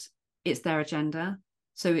 about it's their agenda.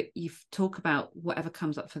 So you talk about whatever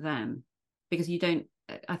comes up for them, because you don't,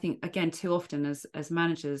 I think, again, too often as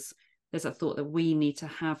managers, there's a thought that we need to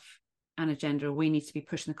have an agenda, or we need to be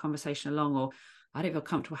pushing the conversation along, or I don't feel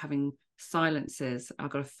comfortable having silences, I've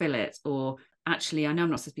got to fill it, or actually, I know I'm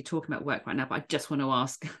not supposed to be talking about work right now, but I just want to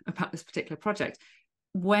ask about this particular project.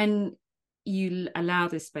 When you allow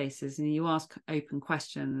these spaces and you ask open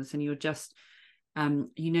questions, and you're just,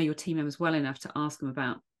 your team members well enough to ask them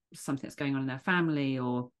about something that's going on in their family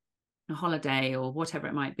or a holiday or whatever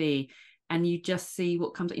it might be, and you just see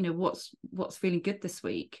what comes, what's feeling good this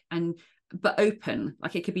week, and but open,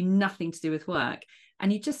 like it could be nothing to do with work,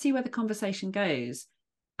 and you just see where the conversation goes.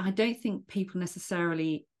 I don't think people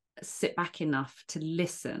necessarily sit back enough to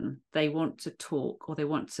listen. They want to talk, or they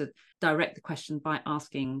want to direct the question by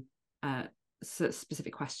asking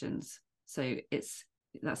specific questions. So it's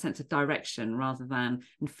that sense of direction rather than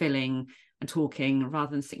filling and talking,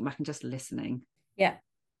 rather than sitting back and just listening. Yeah.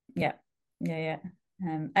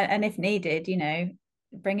 And if needed,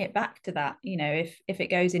 bring it back to that. If it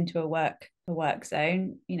goes into a work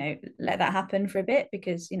zone, let that happen for a bit,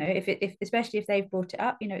 because if especially if they've brought it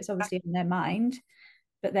up, it's obviously in their mind.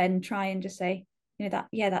 But then try and just say, that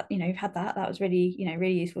you've had that was really,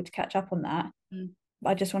 really useful to catch up on that.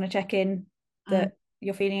 I just want to check in that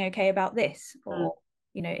you're feeling okay about this, or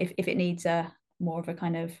if it needs a more of a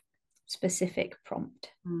kind of specific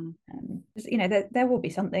prompt. There will be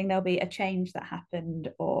something, there'll be a change that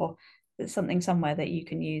happened, or there's something somewhere that you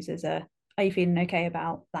can use as a, are you feeling okay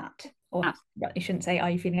about that? Or you shouldn't say,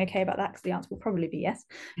 are you feeling okay about that? Because the answer will probably be yes.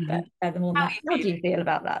 But the more than that, how do you feel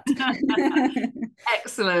about that?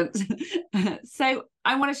 Excellent. So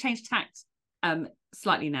I want to change tact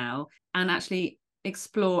slightly now, and actually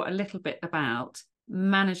explore a little bit about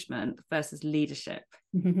management versus leadership.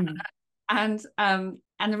 And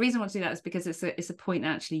the reason I want to do that is because it's a point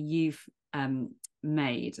that actually you've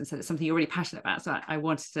made, and so it's something you're really passionate about. So I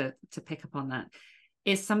wanted to pick up on that.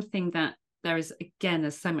 It's something that there's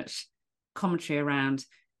so much commentary around.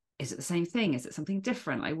 Is it the same thing? Is it something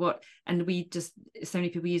different? Like what? And so many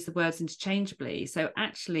people use the words interchangeably. So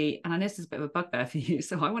actually, and I know this is a bit of a bugbear for you,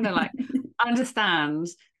 so I want to understand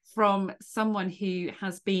from someone who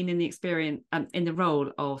has been in the experience, in the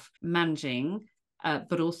role of managing,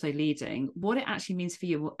 but also leading, what it actually means for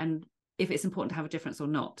you, and if it's important to have a difference or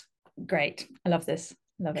not. Great. I love this.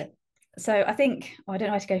 Love it. So I think, I don't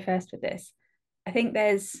know how to go first with this. I think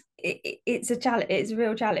it's a challenge. It's a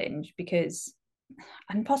real challenge, because,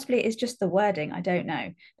 and possibly it's just the wording, I don't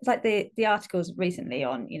know. It's like the articles recently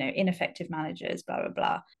on, ineffective managers, blah, blah,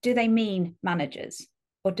 blah. Do they mean managers,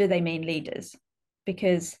 or do they mean leaders?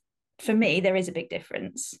 Because for me, there is a big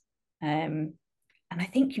difference. And I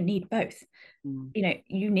think you need both.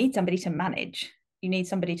 You need somebody to manage. You need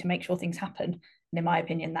somebody to make sure things happen. And in my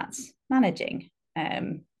opinion, that's managing.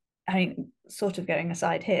 I mean, sort of going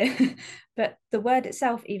aside here, but the word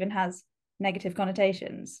itself even has negative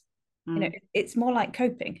connotations. It's more like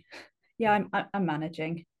coping. Yeah, I'm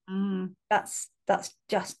managing. That's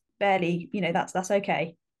just barely, that's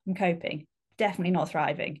okay. I'm coping. Definitely not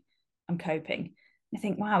thriving. I'm coping. I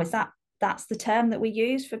think, wow, that's the term that we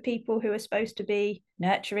use for people who are supposed to be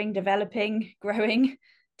nurturing, developing, growing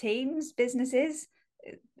teams, businesses?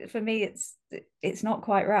 For me, it's not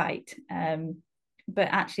quite right. But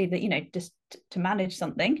actually, that, just to manage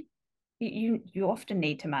something, you often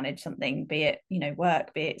need to manage something, be it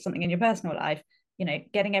work, be it something in your personal life,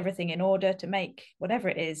 getting everything in order to make whatever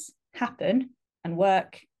it is happen and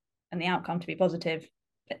work, and the outcome to be positive.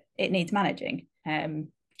 It needs managing.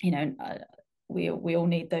 We all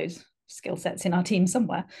need those skill sets in our team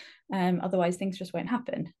somewhere. Otherwise things just won't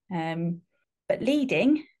happen. But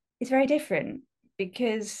leading is very different,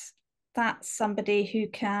 because that's somebody who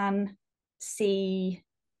can see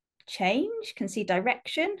change, can see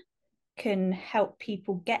direction, can help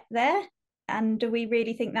people get there? And do we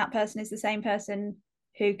really think that person is the same person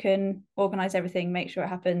who can organize everything, make sure it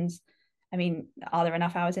happens? I mean, are there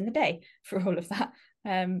enough hours in the day for all of that,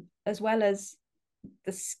 as well as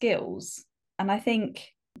the skills? And I think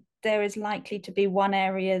there is likely to be one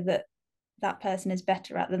area that that person is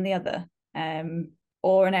better at than the other,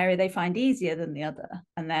 or an area they find easier than the other,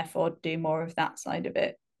 and therefore do more of that side of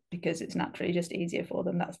it because it's naturally just easier for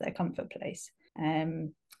them. That's their comfort place.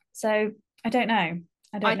 So I don't know.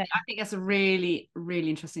 I think that's a really, really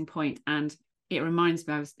interesting point. And it reminds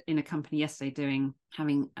me, I was in a company yesterday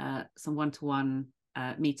having some one-to-one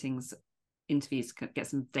meetings, interviews, get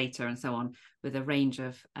some data and so on with a range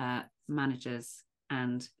of managers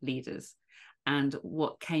and leaders. And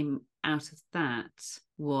what came out of that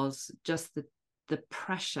was just the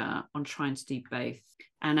pressure on trying to do both.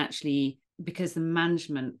 And actually, because the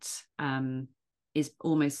management is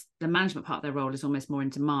almost, the management part of their role is almost more in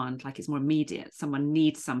demand, like it's more immediate. Someone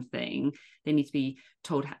needs something, they need to be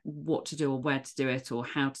told what to do or where to do it or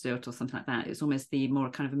how to do it or something like that. It's almost the more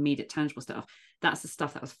kind of immediate, tangible stuff. That's the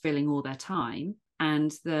stuff that was filling all their time.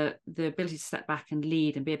 And the ability to step back and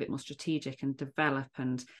lead and be a bit more strategic and develop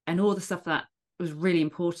and all the stuff that was really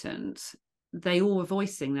important, they all were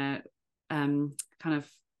voicing their kind of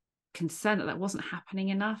concern that wasn't happening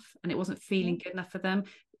enough and it wasn't feeling good enough for them.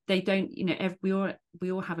 They don't,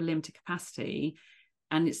 we all have a limited capacity,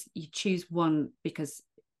 and it's, you choose one because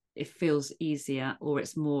it feels easier or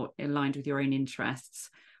it's more aligned with your own interests,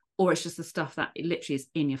 or it's just the stuff that it literally is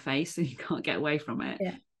in your face and you can't get away from it.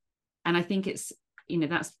 Yeah. And I think it's,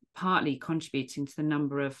 that's partly contributing to the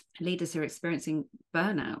number of leaders who are experiencing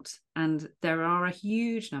burnout. And there are a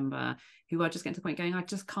huge number who are just getting to the point going, I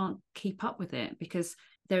just can't keep up with it, because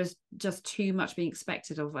there's just too much being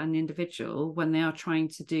expected of an individual when they are trying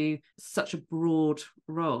to do such a broad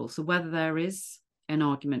role. So whether there is an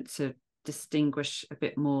argument to distinguish a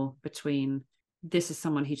bit more between, this is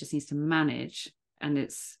someone who just needs to manage, and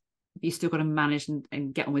it's, you still got to manage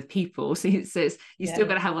and get on with people. So you still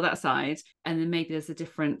got to have all that side. And then maybe there's a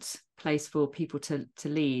different place for people to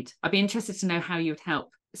lead. I'd be interested to know how you would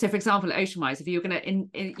help. So for example, at Oceanwise, if you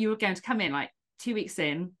were going to come in like 2 weeks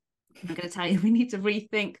in, I'm going to tell you, we need to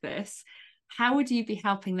rethink this. How would you be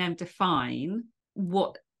helping them define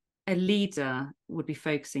what a leader would be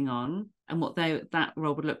focusing on and what that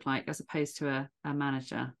role would look like as opposed to a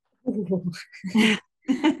manager?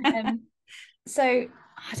 So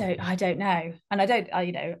I don't know, and I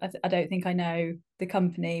don't think I know the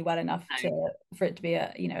company well enough for it to be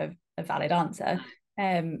a valid answer.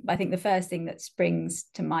 I think the first thing that springs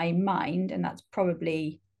to my mind, and that's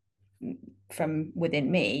probably from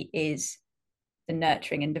within me, is the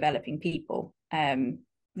nurturing and developing people.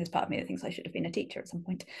 There's part of me that thinks I should have been a teacher at some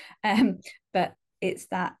point, but it's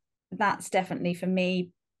that's definitely for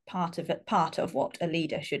me part of what a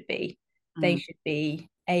leader should be. They should be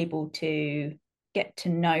able to get to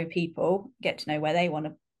know people, get to know where they want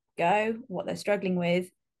to go, what they're struggling with,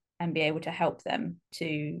 and be able to help them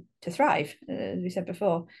to thrive, as we said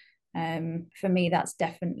before. For me, that's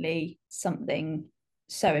definitely something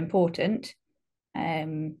so important,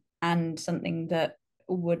 and something that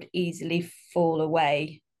would easily fall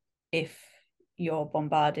away if you're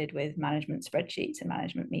bombarded with management spreadsheets and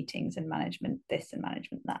management meetings and management this and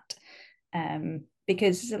management that.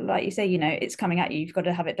 Because like you say, it's coming at you. You've got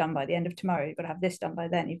to have it done by the end of tomorrow. You've got to have this done by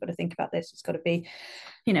then. You've got to think about this. It's got to be,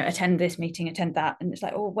 attend this meeting, attend that. And it's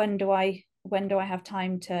like, oh, when do I have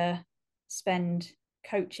time to spend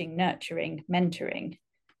coaching, nurturing, mentoring?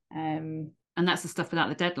 And that's the stuff without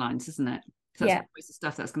the deadlines, isn't it? So that's always the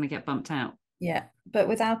stuff that's going to get bumped out. Yeah, but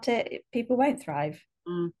without it, people won't thrive,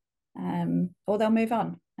 or they'll move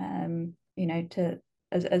on.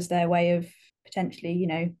 As their way of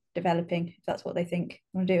potentially, developing, if that's what they think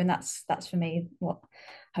they want to do. And that's for me what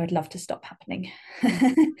I would love to stop happening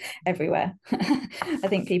everywhere. I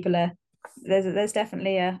think people are there's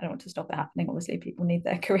definitely I don't want to stop it happening. Obviously, people need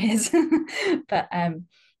their careers, but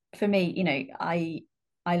for me, I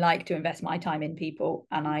like to invest my time in people,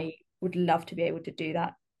 and I would love to be able to do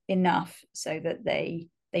that enough so that they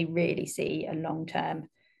really see a long-term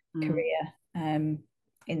career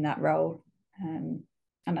in that role. And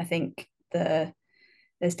I think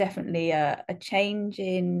there's definitely a change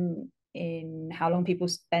in how long people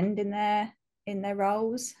spend in their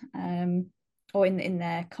roles, or in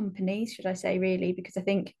their companies, should I say, really, because I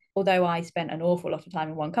think although I spent an awful lot of time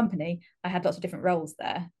in one company, I had lots of different roles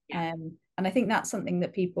there. And I think that's something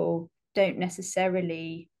that people don't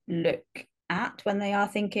necessarily look at when they are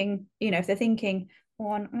thinking, if they're thinking,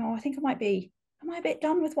 I think am I a bit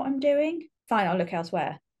done with what I'm doing? Fine, I'll look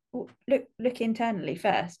elsewhere. Look internally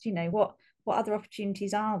first. what other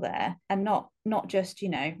opportunities are there, and not just,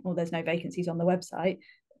 well, there's no vacancies on the website.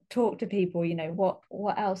 Talk to people,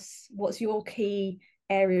 what else, what's your key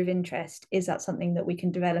area of interest? Is that something that we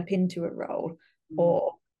can develop into a role?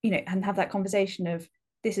 Or, and have that conversation of,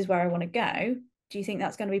 this is where I want to go. Do you think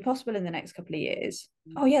that's going to be possible in the next couple of years?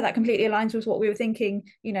 Oh yeah, that completely aligns with what we were thinking,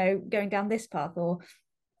 going down this path, or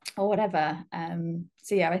whatever.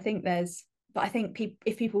 So yeah, I think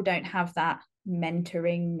if people don't have that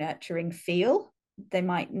mentoring, nurturing feel, they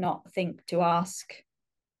might not think to ask,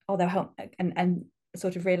 or they'll help and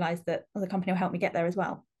sort of realize that, the company will help me get there as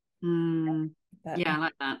well. But, yeah, I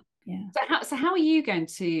like that. Yeah. So how are you going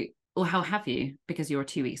to, or how have you, because you're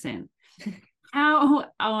 2 weeks in, how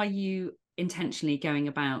are you intentionally going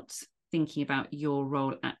about thinking about your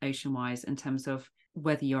role at Oceanwise in terms of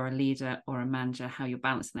whether you're a leader or a manager, how you're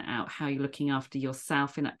balancing it out, how you're looking after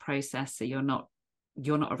yourself in that process so you're not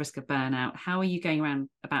at risk of burnout? How are you going around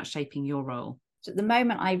about shaping your role? So at the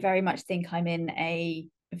moment, I very much think I'm in a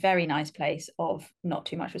very nice place of not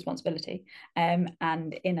too much responsibility, and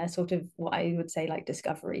in a sort of what I would say like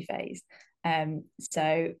discovery phase.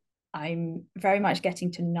 So I'm very much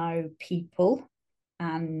getting to know people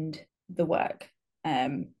and the work,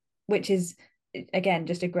 which is, again,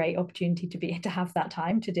 just a great opportunity to have that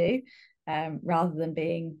time to do, rather than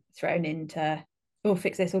being thrown into, oh,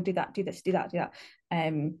 fix this or do that, do this, do that, do that.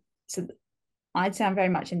 So I'd say I'm very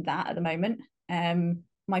much in that at the moment.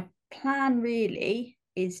 My plan really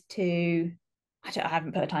is to, I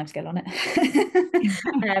haven't put a time scale on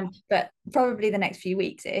it, but probably the next few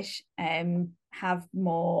weeks ish, have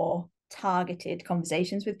more targeted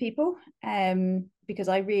conversations with people, because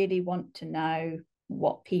I really want to know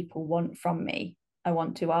what people want from me. I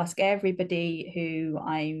want to ask everybody who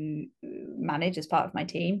I manage as part of my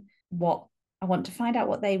team what I want to find out,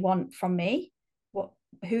 what they want from me,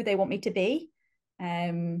 who they want me to be,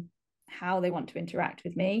 how they want to interact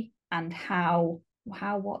with me, and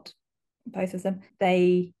what both of them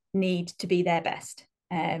they need to be their best.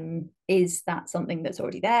 Is that something that's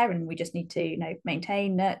already there and we just need to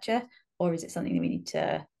maintain, nurture, or is it something that we need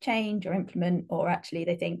to change or implement, or actually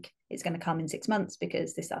they think it's going to come in 6 months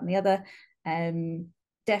because this, that, and the other?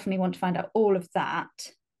 Definitely want to find out all of that,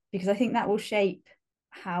 because I think that will shape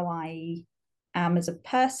how I am as a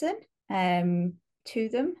person, to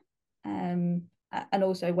them, and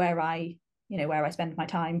also where I spend my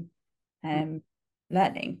time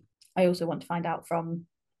learning. I also want to find out from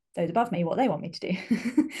those above me what they want me to do.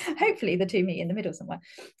 Hopefully the two meet in the middle somewhere.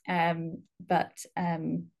 But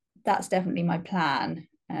that's definitely my plan.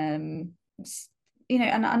 And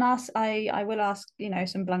I will ask,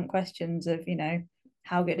 some blunt questions of,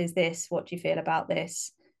 how good is this? What do you feel about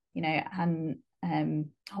this? And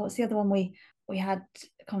what's the other one we had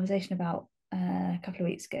a conversation about a couple of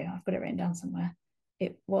weeks ago? I've got it written down somewhere.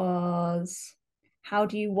 It was, how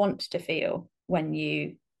do you want to feel when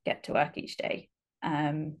you get to work each day?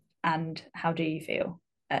 And how do you feel?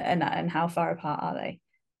 And how far apart are they?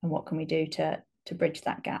 And what can we do to bridge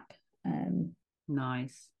that gap?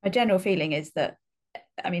 Nice. My general feeling is that,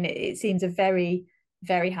 it seems a very,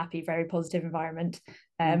 very happy, very positive environment.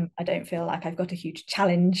 I don't feel like I've got a huge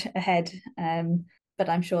challenge ahead. But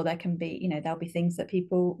I'm sure there can be, there'll be things that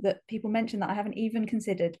people mention that I haven't even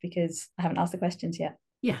considered because I haven't asked the questions yet.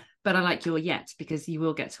 Yeah, but I like your yet, because you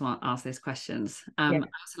will get to ask those questions. Yeah. I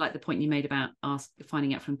also like the point you made about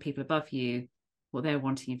finding out from people above you what they're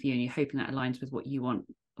wanting of you, and you're hoping that aligns with what you want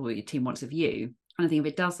or what your team wants of you. And I think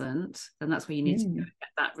if it doesn't, then that's where you need to get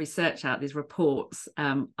that research out, these reports.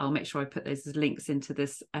 I'll make sure I put those as links into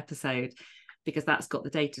this episode, because that's got the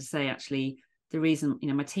data to say, actually, the reason,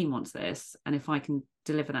 my team wants this, and if I can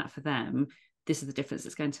deliver that for them, this is the difference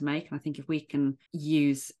it's going to make. And I think if we can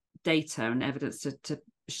use data and evidence to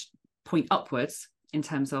point upwards in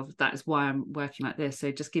terms of, that is why I'm working like this,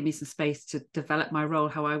 so just give me some space to develop my role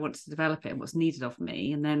how I want to develop it and what's needed of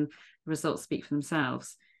me, and then the results speak for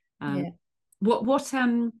themselves.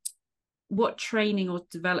 What training or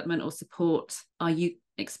development or support are you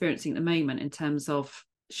experiencing at the moment in terms of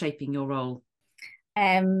shaping your role?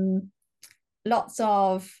 Lots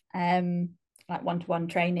of like one-to-one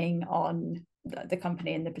training on the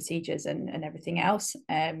company and the procedures and everything else,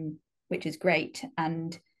 which is great.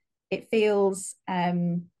 And it feels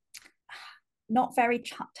not very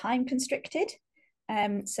time constricted.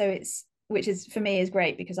 So which is, for me, is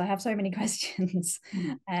great, because I have so many questions,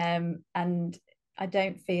 and I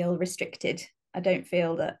don't feel restricted. I don't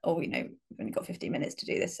feel that, we've only got 15 minutes to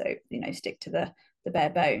do this, so stick to the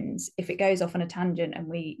bare bones. If it goes off on a tangent and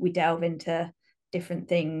we delve into different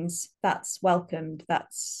things, that's welcomed,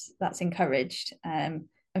 that's encouraged, and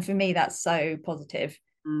for me that's so positive,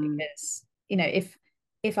 because if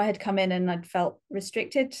if I had come in and I'd felt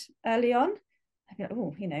restricted early on, I'd be like,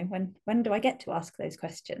 oh, when do I get to ask those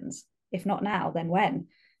questions? If not now, then when?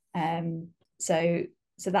 So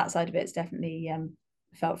that side of it's definitely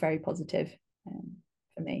felt very positive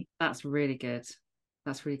for me. That's really good.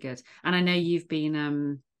 That's really good. And I know you've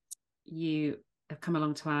been you have come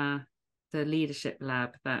along to the leadership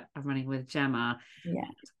lab that I'm running with Gemma. Yeah.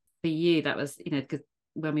 For you, that was, because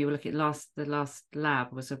when we were looking at the last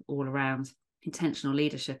lab was all around intentional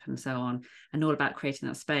leadership and so on, and all about creating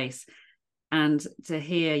that space. And to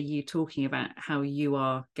hear you talking about how you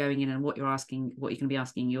are going in and what you're going to be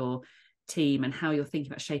asking your team and how you're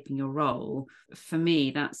thinking about shaping your role, for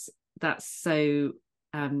me, that's so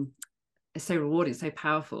it's so rewarding, so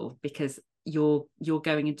powerful, because you're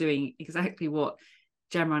going and doing exactly what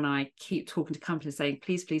Gemma and I keep talking to companies saying,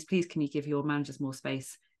 please, please, please, can you give your managers more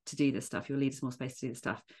space to do this stuff, your leaders more space to do this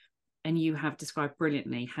stuff? And you have described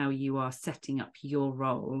brilliantly how you are setting up your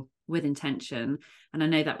role with intention. And I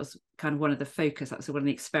know that was kind of one of the focus, that was one of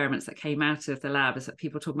the experiments that came out of the lab, is that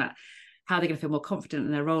people talking about how they're going to feel more confident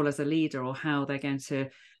in their role as a leader, or how they're going to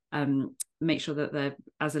make sure that they're,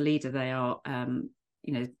 as a leader, they are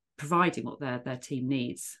providing what their team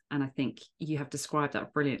needs. And I think you have described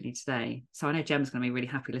that brilliantly today. So I know Gemma's going to be really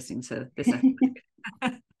happy listening to this episode.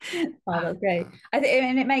 Oh, that's great. I think,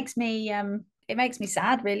 and it makes me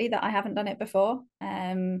sad, really, that I haven't done it before.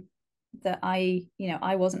 That I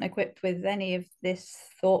wasn't equipped with any of this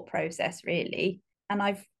thought process, really. And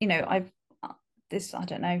I've this, I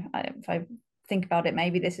don't know, if I think about it,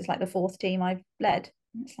 maybe this is like the fourth team I've led.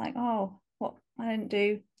 It's like, oh, what, I didn't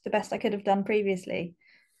do the best I could have done previously.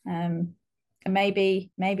 And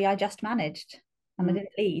maybe I just managed and I didn't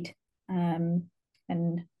lead.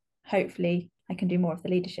 And hopefully I can do more of the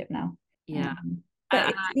leadership now. Yeah.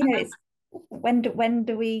 But it's when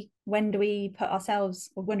do we put ourselves,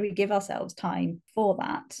 or when do we give ourselves time for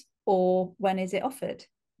that, or when is it offered?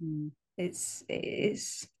 It's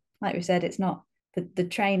like we said, it's not the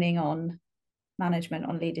training on management,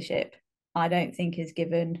 on leadership, I don't think is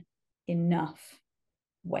given enough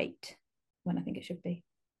weight when I think it should be.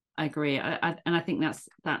 I agree. And I think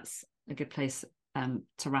that's a good place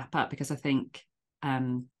to wrap up, because I think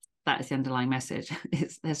that is the underlying message.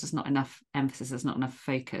 There's just not enough emphasis, there's not enough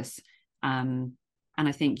focus. And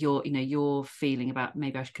I think your feeling about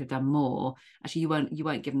maybe I could have done more, actually you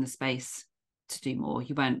weren't given the space to do more.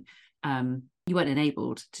 You weren't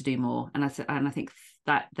enabled to do more. And I think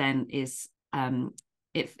that then is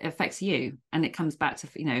it affects you, and it comes back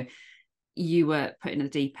to you were put in the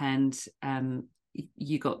deep end.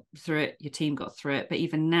 You got through it, your team got through it, but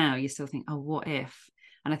even now you still think, oh, what if?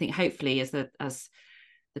 And I think hopefully as the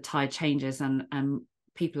tide changes and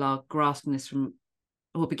people are grasping this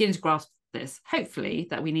or beginning to grasp this, hopefully,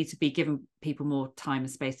 that we need to be giving people more time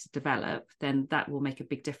and space to develop, then that will make a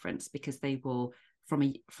big difference, because they will,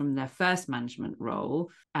 from their first management role,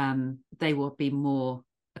 they will be more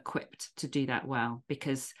equipped to do that well,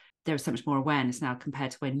 because there is so much more awareness now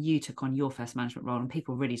compared to when you took on your first management role, and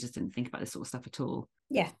people really just didn't think about this sort of stuff at all.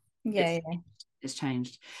 It's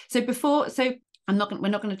changed. So we're not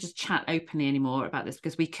going to just chat openly anymore about this,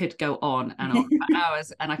 because we could go on and on for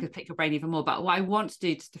hours, and I could pick your brain even more. But what I want to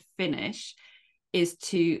do, just to finish, is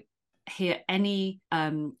to hear any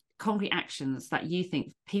concrete actions that you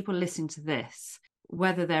think people listening to this,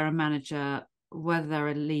 whether they're a manager, whether they're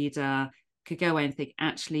a leader, could go away and think,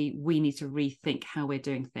 actually, we need to rethink how we're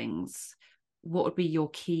doing things. What would be your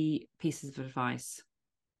key pieces of advice?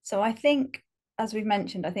 So I think, as we've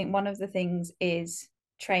mentioned, I think one of the things is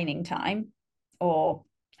training time, or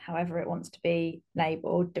however it wants to be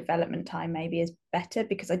labelled. Development time maybe is better,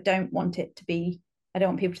 because I don't want people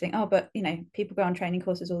to think, oh, but people go on training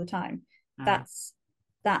courses all the time. That's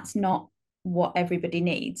not what everybody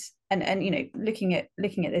needs. And looking at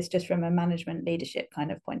this just from a management leadership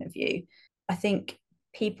kind of point of view, I think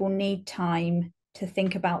people need time to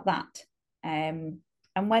think about that. And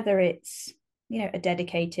whether it's a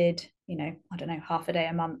dedicated, I don't know, half a day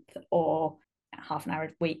a month or half an hour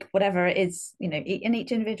a week, whatever it is, and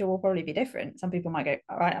each individual will probably be different. Some people might go,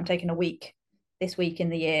 all right, I'm taking a week this week in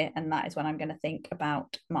the year, and that is when I'm going to think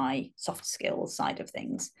about my soft skills side of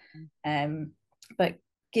things. But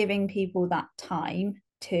giving people that time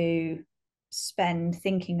to spend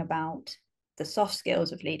thinking about the soft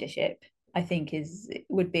skills of leadership, I think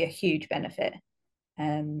would be a huge benefit.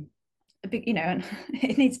 And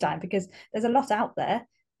it needs time, because there's a lot out there,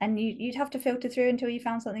 and you'd have to filter through until you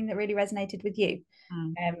found something that really resonated with you.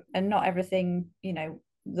 And not everything,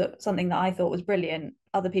 something that I thought was brilliant,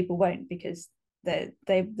 other people won't, because their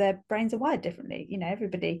brains are wired differently.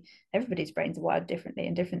 Everybody's brains are wired differently,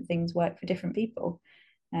 and different things work for different people.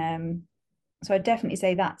 So I'd definitely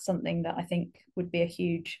say that's something that I think would be a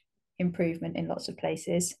huge improvement in lots of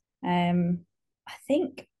places. I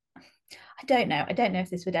think, I don't know if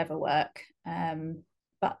this would ever work.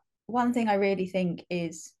 But one thing I really think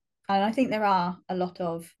is, and I think there are a lot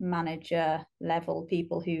of manager level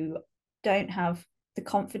people who don't have the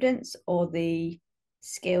confidence or the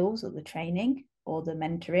skills or the training or the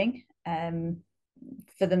mentoring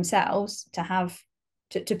for themselves to have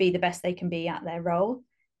to be the best they can be at their role.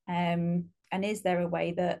 And is there a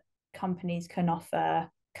way that companies can offer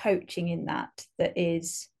coaching in that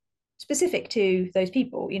is specific to those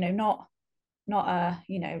people? Not a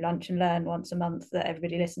lunch and learn once a month that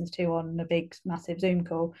everybody listens to on a big massive Zoom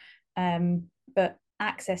call, but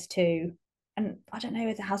access to, and I don't know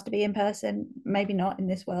if it has to be in person, maybe not in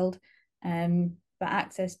this world, but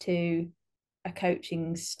access to a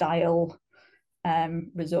coaching style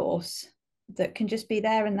resource that can just be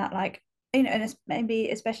there, and that, like, and maybe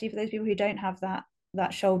especially for those people who don't have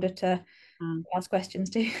that shoulder to ask questions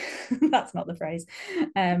to. That's not the phrase.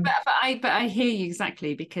 But I hear you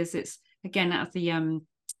exactly, because it's, again, out of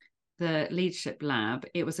the leadership lab,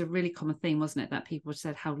 it was a really common thing, wasn't it, that people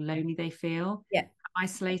said how lonely they feel,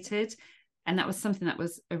 isolated, and that was something that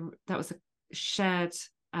was a shared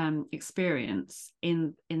experience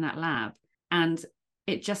in that lab, and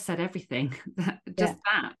it just said everything.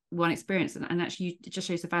 That one experience, and actually it just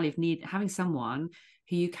shows the value of having someone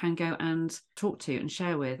who you can go and talk to and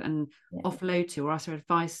share with and offload to, or ask for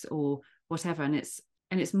advice or whatever. And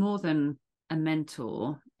it's more than a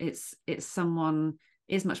mentor. It's someone,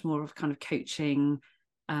 is much more of kind of coaching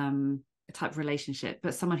type of relationship,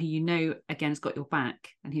 but someone who again has got your back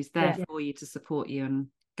and who's there for you to support you and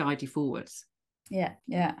guide you forwards.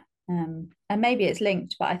 And maybe it's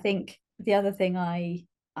linked, but I think the other thing I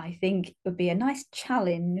think would be a nice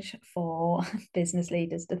challenge for business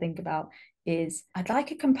leaders to think about is, I'd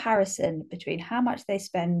like a comparison between how much they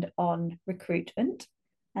spend on recruitment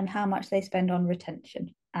and how much they spend on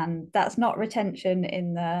retention. And that's not retention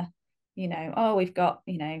in the, we've got,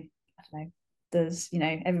 I don't know, there's,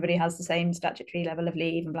 everybody has the same statutory level of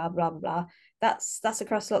leave and blah, blah, blah, blah. That's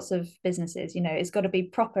across lots of businesses. It's got to be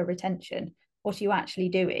proper retention. What are you actually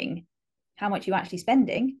doing? How much are you actually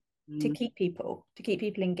spending to keep people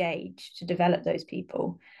engaged, to develop those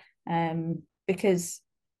people? Because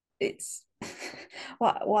it's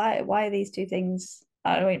why are these two things?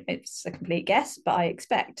 I mean, it's a complete guess, but I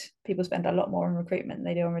expect people spend a lot more on recruitment than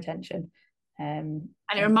they do on retention. And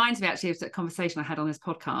it reminds me actually of the conversation I had on this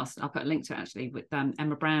podcast. I'll put a link to it actually, with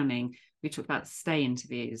Emma Browning. We talked about stay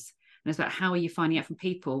interviews, and it's about how are you finding out from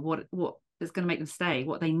people what is going to make them stay,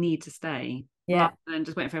 what they need to stay, rather than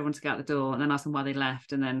just waiting for everyone to get out the door and then ask them why they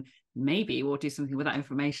left, and then maybe we'll do something with that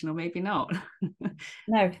information, or maybe not.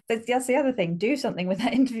 No, that's the other thing. Do something with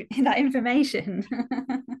that information.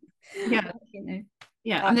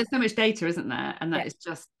 And there's so much data, isn't there? And that it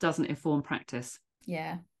just doesn't inform practice.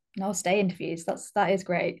 No, stay interviews. That is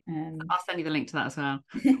great. I'll send you the link to that as well.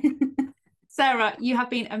 Sarah, you have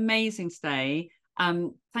been amazing today.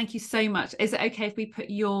 Thank you so much. Is it okay if we put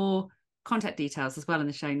your contact details as well in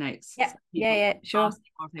the show notes? Sure.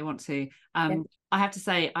 If they want to. I have to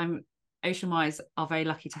say, Oceanwise are very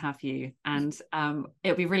lucky to have you, and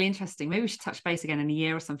it'll be really interesting. Maybe we should touch base again in a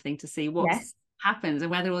year or something to see what happens,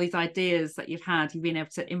 and whether all these ideas that you've been able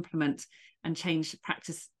to implement and change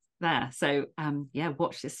practice there. So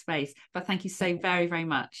watch this space. But thank you so very, very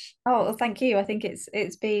much. Oh, well, thank you. I think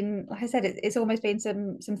it's been, like I said, it's almost been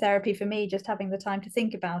some therapy for me, just having the time to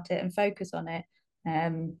think about it and focus on it,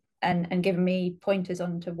 and giving me pointers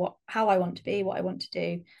onto how I want to be, what I want to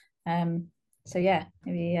do. So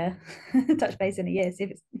maybe touch base in a year, see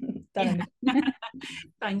if it's done.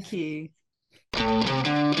 Thank you.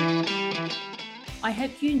 I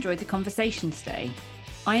hope you enjoyed the conversation today.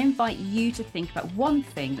 I invite you to think about one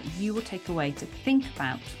thing that you will take away to think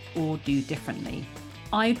about or do differently.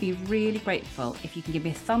 I'd be really grateful if you can give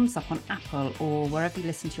me a thumbs up on Apple or wherever you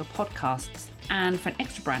listen to your podcasts, and for an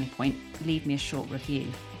extra brownie point, leave me a short review.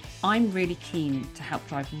 I'm really keen to help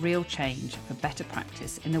drive real change for better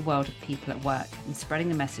practice in the world of people at work, and spreading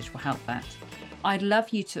the message will help that. I'd love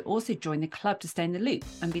you to also join the club to stay in the loop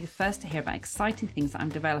and be the first to hear about exciting things that I'm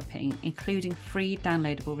developing, including free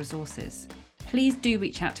downloadable resources. Please do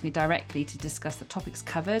reach out to me directly to discuss the topics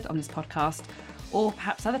covered on this podcast, or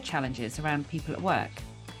perhaps other challenges around people at work.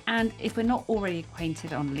 And if we're not already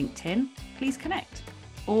acquainted on LinkedIn, please connect.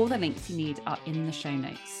 All the links you need are in the show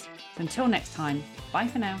notes. So until next time, bye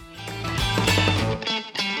for now.